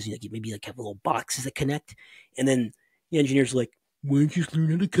messages. Maybe like have little boxes that connect. And then the engineers are like, why don't you just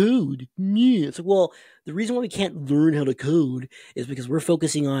learn how to code? Yeah. It's like, well, the reason why we can't learn how to code is because we're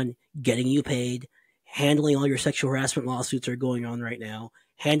focusing on getting you paid, handling all your sexual harassment lawsuits that are going on right now,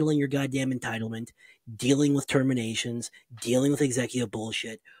 handling your goddamn entitlement, dealing with terminations, dealing with executive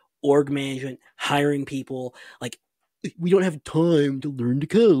bullshit, org management, hiring people. Like, we don't have time to learn to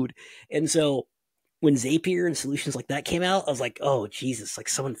code. And so when Zapier and solutions like that came out, I was like, oh, Jesus, like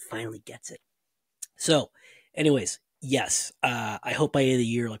someone finally gets it. So anyways, yes, I hope by the end of the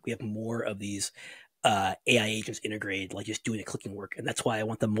year, like we have more of these AI agents integrated, like just doing the clicking work. And that's why I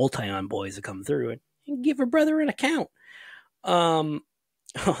want the multi-on boys to come through and give a brother an account. Oh,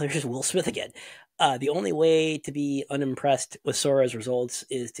 there's Will Smith again. The only way to be unimpressed with Sora's results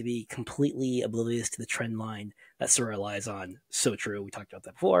is to be completely oblivious to the trend line that Sora lies on. So true. We talked about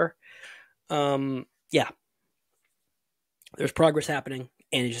that before. Yeah. There's progress happening,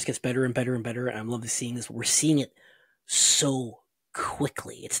 and it just gets better and better and better. And I'm loving seeing this. We're seeing it so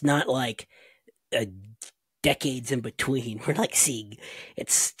quickly. It's not like decades in between. We're like seeing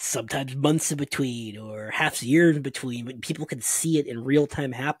it's sometimes months in between or half years in between, but people can see it in real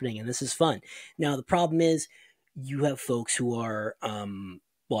time happening, and this is fun. Now the problem is you have folks who are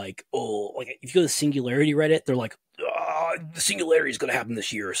like if you go to Singularity Reddit, they're like, the Singularity is going to happen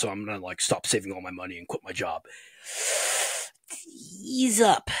this year, so I'm going to like stop saving all my money and quit my job. Ease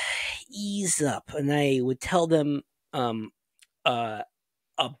up. And I would tell them a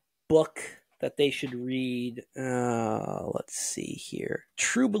book that they should read. Let's see here.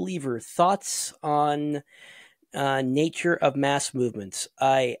 True Believer, Thoughts on Nature of Mass Movements.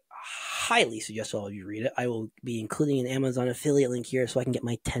 I highly suggest all of you read it. I will be including an Amazon affiliate link here so I can get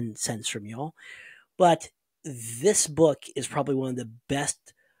my 10 cents from y'all. But this book is probably one of the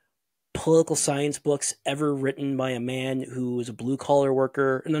best political science books ever written by a man who was a blue-collar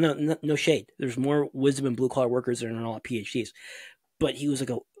worker. No shade. There's more wisdom in blue-collar workers than in all PhDs. But he was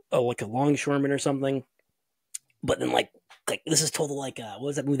like a longshoreman or something. But then like like this is total like what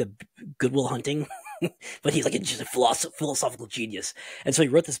was that movie, the Good Will Hunting? But he's like just a philosophical genius, and so he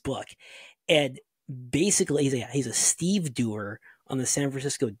wrote this book, and basically he's a Steve Doer on the San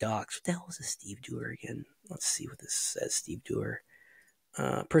Francisco docks. What the hell is a Steve Doer again? Let's see what this says. Steve Doer.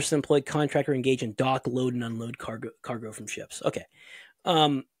 Person employed contractor engaged in dock load and unload cargo from ships. Okay.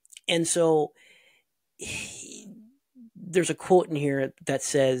 And so there's a quote in here that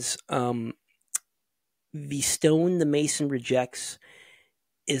says, the stone the mason rejects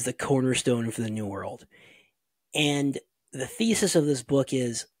is the cornerstone for the new world. And the thesis of this book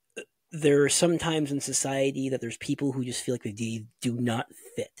is there are some times in society that there's people who just feel like they do not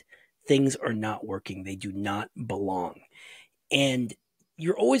fit. Things are not working. They do not belong. And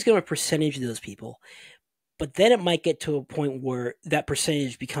you're always going to have a percentage of those people. But then it might get to a point where that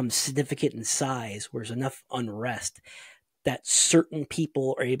percentage becomes significant in size, where there's enough unrest that certain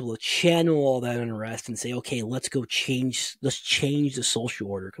people are able to channel all that unrest and say, okay, let's change the social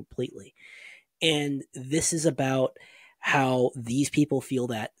order completely. And this is about how these people feel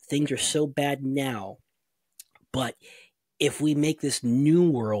that things are so bad now, but if we make this new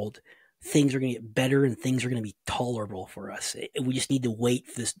world, things are going to get better and things are going to be tolerable for us. We just need to wait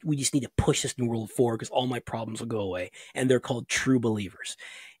for this. We just need to push this new world forward because all my problems will go away. And they're called true believers.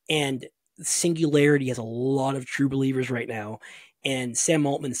 And Singularity has a lot of true believers right now. And Sam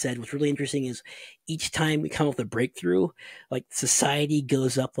Altman said what's really interesting is each time we come up with a breakthrough, like society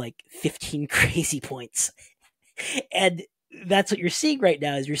goes up like 15 crazy points. And that's what you're seeing right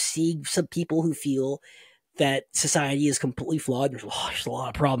now is you're seeing some people who feel that society is completely flawed. There's a lot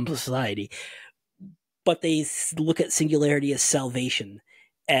of problems with society. But they look at Singularity as salvation.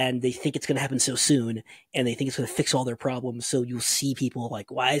 And they think it's going to happen so soon. And they think it's going to fix all their problems. So you'll see people like,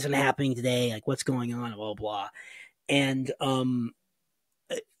 why isn't it happening today? Like, what's going on? Blah, blah. And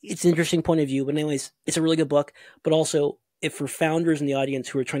it's an interesting point of view. But anyways, it's a really good book. But also, if for founders in the audience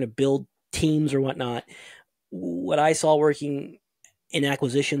who are trying to build teams or whatnot, what I saw working in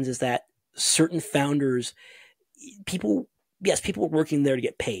acquisitions is that certain founders, people were working there to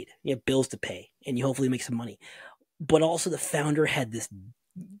get paid. You have bills to pay, and you hopefully make some money. But also the founder had this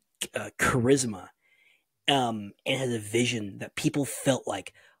charisma and had a vision that people felt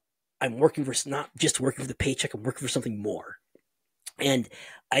like, I'm working for, not just working for the paycheck, I'm working for something more. And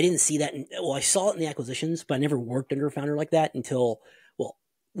I didn't see that. I saw it in the acquisitions, but I never worked under a founder like that until,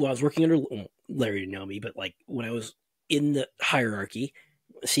 when I was working under, Larry didn't know me, but like when I was in the hierarchy,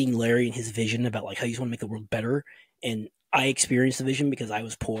 seeing Larry and his vision about like how you just want to make the world better. And I experienced the vision because I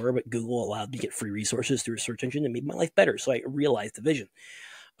was poor, but Google allowed me to get free resources through a search engine and made my life better. So I realized the vision.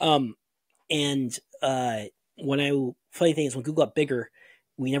 Funny thing is when Google got bigger,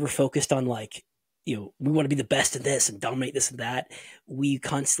 we never focused on like, we want to be the best in this and dominate this and that. We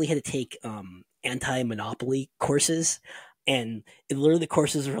constantly had to take anti-monopoly courses. And literally the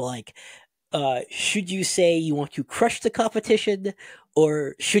courses were like, should you say you want to crush the competition,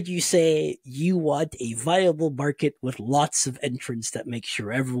 or should you say you want a viable market with lots of entrants that make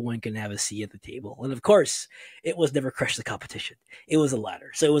sure everyone can have a seat at the table? And of course, it was never crush the competition. It was a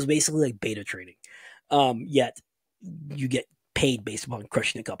ladder. So it was basically like beta trading. Yet you get paid based upon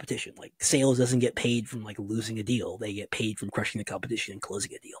crushing the competition. Like sales doesn't get paid from like losing a deal. They get paid from crushing the competition and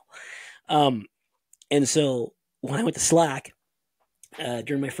closing a deal. And so when I went to Slack,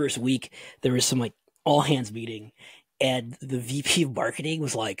 during my first week, there was some like all hands meeting, and the VP of marketing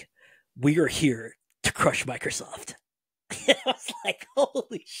was like, "We are here to crush Microsoft." I was like,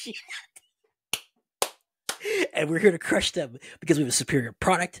 "Holy shit!" And we're here to crush them because we have a superior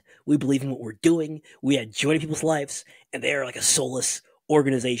product. We believe in what we're doing. We add joy to people's lives, and they are like a soulless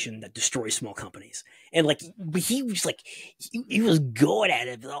organization that destroys small companies. And like he was like, he was going at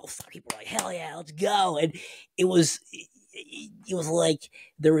it, but all people were like, "Hell yeah, let's go!" And it was like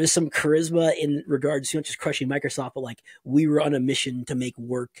there was some charisma in regards to not just crushing Microsoft, but like we were on a mission to make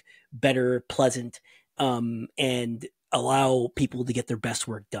work better, pleasant, and allow people to get their best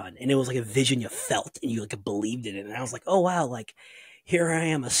work done. And it was like a vision you felt and you like believed in it. And I was like, oh wow, like here I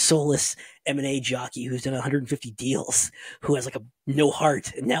am, a soulless M&A jockey who's done 150 deals, who has like no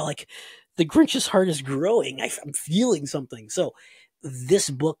heart. And now like the Grinch's heart is growing. I'm feeling something. So this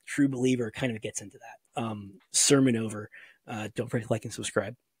book, True Believer, kind of gets into that. Sermon over. Don't forget to like and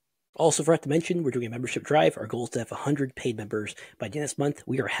subscribe. Also, forgot to mention, we're doing a membership drive. Our goal is to have 100 paid members by the end of this month.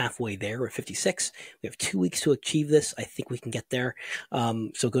 We are halfway there. We're at 56. We have 2 weeks to achieve this. I think we can get there.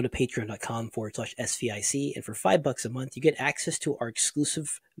 So go to patreon.com/SVIC. And for $5 a month, you get access to our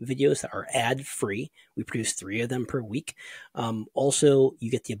exclusive videos that are ad-free. We produce 3 of them per week. Also, you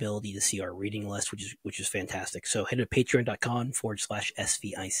get the ability to see our reading list, which is fantastic. So head to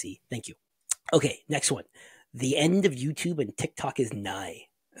patreon.com/SVIC. Thank you. Okay, next one. The end of YouTube and TikTok is nigh,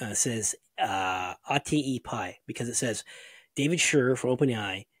 says ATE Pi, because it says David Scher from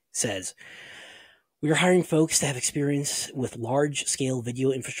OpenAI says, we are hiring folks to have experience with large-scale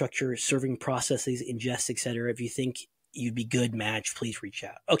video infrastructure, serving processes, ingest, etc. If you think you'd be good match, please reach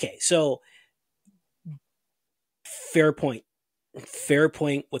out. Okay, so fair point. Fair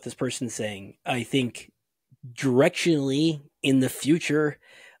point what this person's saying. I think directionally in the future,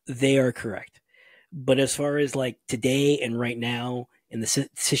 they are correct. But as far as like today and right now in the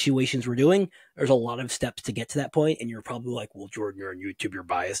situations we're doing, there's a lot of steps to get to that point. And you're probably like, well, Jordan, you're on YouTube, you're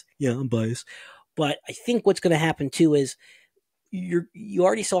biased. Yeah, I'm biased. But I think what's going to happen too is you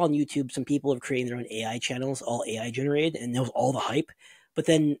already saw on YouTube some people have created their own AI channels, all AI generated, and that was all the hype. But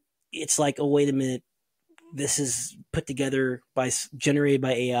then it's like, oh, wait a minute. This is put together generated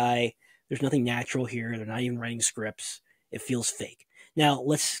by AI. There's nothing natural here. They're not even writing scripts. It feels fake. Now,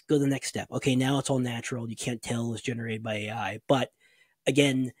 let's go to the next step. Okay, now it's all natural. You can't tell it's generated by AI. But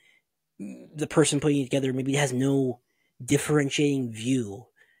again, the person putting it together maybe has no differentiating view,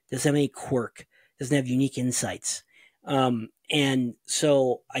 doesn't have any quirk, doesn't have unique insights. And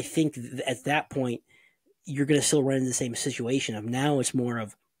so I think at that point, you're going to still run into the same situation of now it's more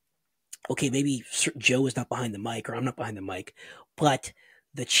of, okay, maybe Joe is not behind the mic or I'm not behind the mic, but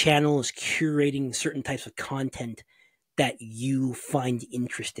the channel is curating certain types of content that you find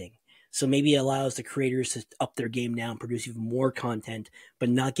interesting. So maybe it allows the creators to up their game now and produce even more content, but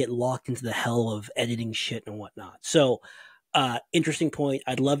not get locked into the hell of editing shit and whatnot. So, interesting point.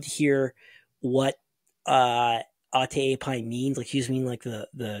 I'd love to hear what Ate Pi means. Like, you just mean like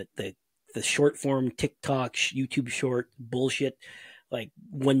the short form TikTok, YouTube short bullshit, like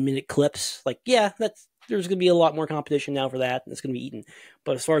 1 minute clips. Like, yeah, there's going to be a lot more competition now for that, and it's going to be eaten.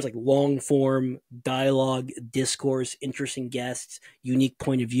 But as far as like long form dialogue, discourse, interesting guests, unique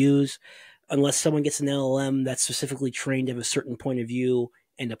point of views, unless someone gets an LLM that's specifically trained to have a certain point of view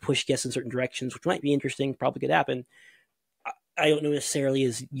and to push guests in certain directions, which might be interesting, probably could happen. I don't know necessarily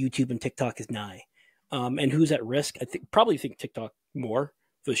as YouTube and TikTok is nigh. And who's at risk? I probably think TikTok more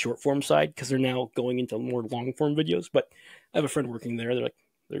for the short form side because they're now going into more long form videos. But I have a friend working there.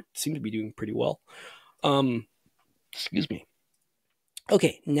 They seem to be doing pretty well. Excuse me.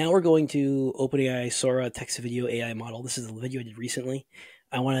 Okay, now we're going to OpenAI Sora text to video AI model. This is a video I did recently.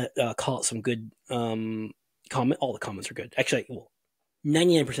 I want to call it some good comment. All the comments are good. Actually, well,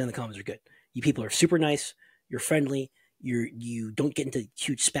 99% of the comments are good. You people are super nice. You're friendly. You don't get into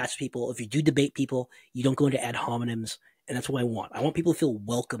huge spats with people. If you do debate people, you don't go into ad hominems. And that's what I want. I want people to feel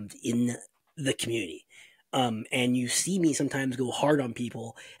welcomed in the community. And you see me sometimes go hard on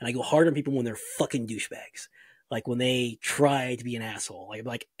people, and I go hard on people when they're fucking douchebags. Like when they try to be an asshole. Like I'm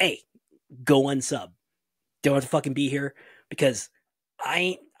like, hey, go unsub. Don't have to fucking be here because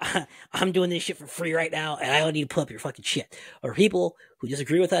I'm doing this shit for free right now, and I don't need to put up your fucking shit. Or people who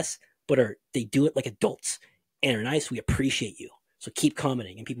disagree with us, but they do it like adults and are nice. We appreciate you. So keep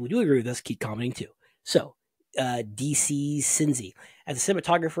commenting. And people who do agree with us, keep commenting too. So DC Cinzy. As a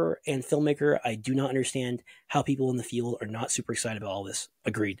cinematographer and filmmaker, I do not understand how people in the field are not super excited about all this.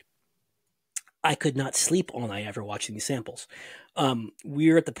 Agreed. I could not sleep all night after watching these samples.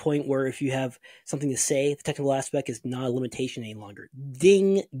 We're at the point where if you have something to say, the technical aspect is not a limitation any longer.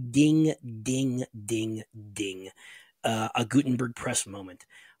 Ding, ding, ding, ding, ding. A Gutenberg press moment.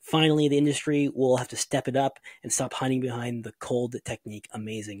 Finally, the industry will have to step it up and stop hiding behind the cold technique.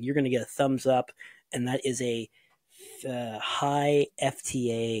 Amazing. You're going to get a thumbs up, and that is a high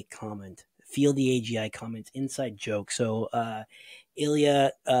FTA comment. Feel the AGI comment. Inside joke. So,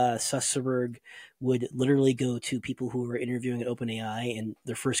 Ilya Susserberg would literally go to people who were interviewing at OpenAI, and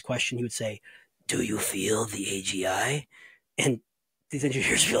their first question he would say, "Do you feel the AGI?" And these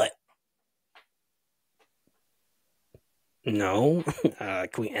engineers would be like, "No." Can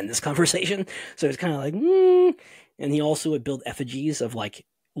we end this conversation? So it's kind of like, And he also would build effigies of like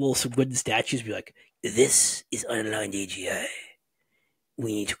little wooden statues, be like, "This is unaligned AGI.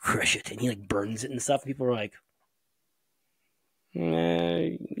 We need to crush it." And he like burns it and stuff. And people are like, you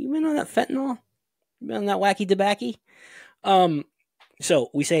been on that fentanyl? You been on that wacky tobacco? So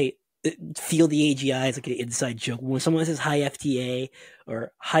we say, feel the AGI is like an inside joke. When someone says high FTA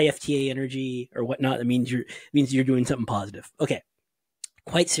or high FTA energy or whatnot, it means you're doing something positive. Okay.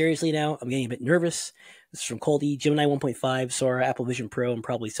 Quite seriously now, I'm getting a bit nervous. This is from Coldy. Gemini 1.5, Sora, Apple Vision Pro, and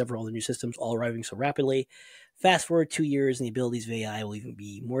probably several other new systems all arriving so rapidly. Fast forward 2 years and the abilities of AI will even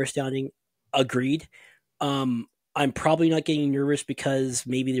be more astounding. Agreed. I'm probably not getting nervous because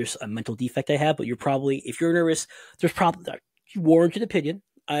maybe there's a mental defect I have, but if you're nervous, there's probably warranted opinion.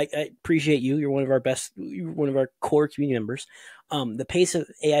 I appreciate you. You're one of our best. You're one of our core community members. The pace of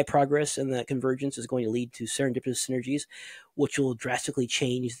AI progress and that convergence is going to lead to serendipitous synergies, which will drastically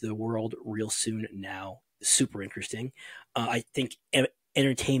change the world real soon. Now, super interesting. I think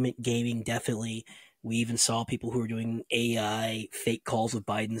entertainment, gaming, definitely. We even saw people who are doing AI fake calls with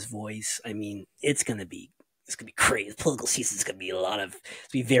Biden's voice. I mean, it's gonna be crazy. The political season is gonna be it's gonna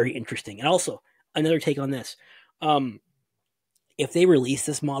be very interesting. And also another take on this. If they release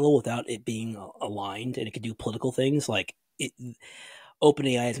this model without it being aligned and it could do political things, like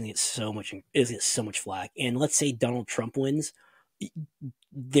OpenAI is going to get so much flack. And let's say Donald Trump wins,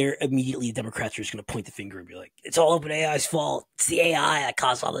 they're immediately Democrats are just going to point the finger and be like, "It's all OpenAI's fault. It's the AI that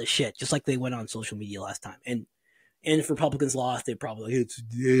caused all this shit." Just like they went on social media last time. And if Republicans lost, they'd probably like, "It's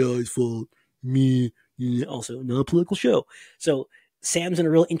the AI's fault." Me, also not a political show. So Sam's in a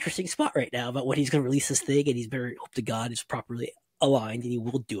real interesting spot right now about when he's going to release this thing, and he's better hope to God it's properly aligned, and he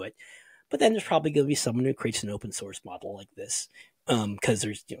will do it. But then there's probably going to be someone who creates an open source model like this, because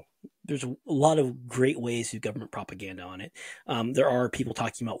there's a lot of great ways to do government propaganda on it. There are people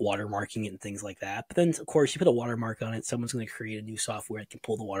talking about watermarking it and things like that. But then, of course, you put a watermark on it, someone's going to create a new software that can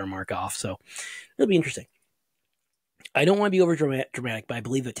pull the watermark off. So it'll be interesting. I don't want to be over dramatic, but I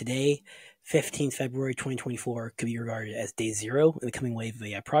believe that today, 15th February 2024, could be regarded as day zero in the coming wave of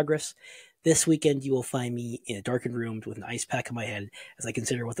AI progress. This weekend, you will find me in a darkened room with an ice pack on my head as I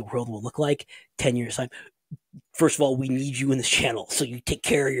consider what the world will look like 10 years' time. First of all, we need you in this channel, so you take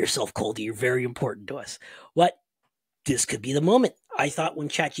care of yourself, Coldy. You're very important to us. What? This could be the moment. I thought when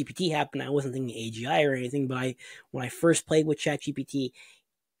ChatGPT happened, I wasn't thinking AGI or anything, but when I first played with ChatGPT,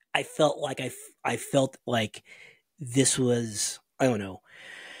 I felt like this was, I don't know,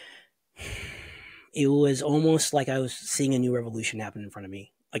 it was almost like I was seeing a new revolution happen in front of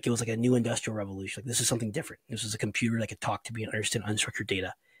me. Like it was like a new industrial revolution. Like this is something different. This is a computer that could talk to me and understand unstructured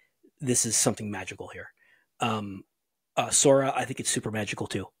data. This is something magical here. Sora, I think it's super magical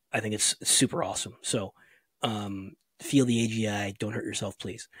too. I think it's super awesome. So feel the AGI. Don't hurt yourself,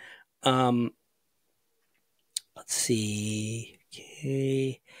 please. Let's see.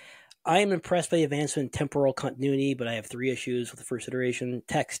 Okay. I am impressed by the advancement in temporal continuity, but I have 3 issues with the first iteration.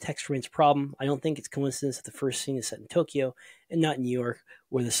 Text remains a problem. I don't think it's coincidence that the first scene is set in Tokyo and not in New York,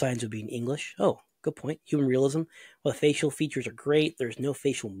 where the signs would be in English. Oh, good point. Human realism. While the facial features are great, there's no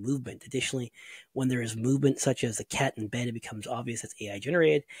facial movement. Additionally, when there is movement such as the cat in bed, it becomes obvious that's AI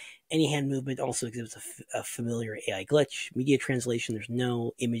generated. Any hand movement also exhibits a familiar AI glitch. Media translation, there's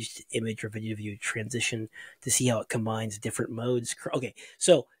no image-to-image or video-to-video transition to see how it combines different modes. Okay,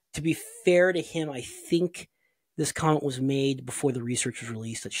 so to be fair to him, I think this comment was made before the research was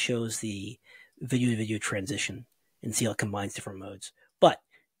released that shows the video-to-video transition and see how it combines different modes. But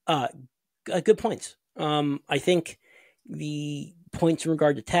good points. I think the points in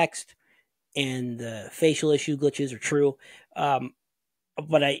regard to text and the facial issue glitches are true. But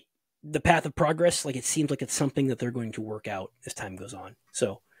the path of progress, like it seems like it's something that they're going to work out as time goes on.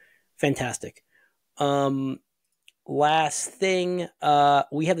 So fantastic. Last thing,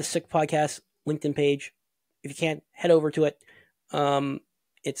 we have the Sick Podcast LinkedIn page. If you can't, head over to it.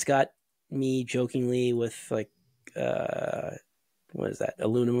 It's got me jokingly with like, what is that,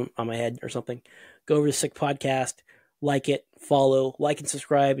 aluminum on my head or something. Go over to Sick Podcast, like it, follow, like and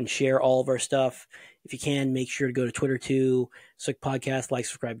subscribe, and share all of our stuff. If you can, make sure to go to Twitter too, Sick Podcast, like,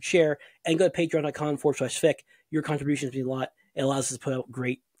 subscribe, and share, and go to patreon.com/fic. Your contributions mean a lot. It allows us to put out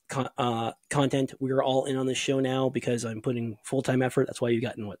great content. We are all in on this show now because I'm putting full-time effort. That's why you've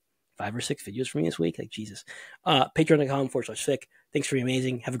gotten 5 or 6 videos from me this week. Like Jesus. Patreon.com/fic. Thanks for being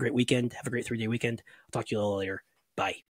amazing. Have a great weekend. Have a great 3-day weekend. I'll talk to you a little later. Bye.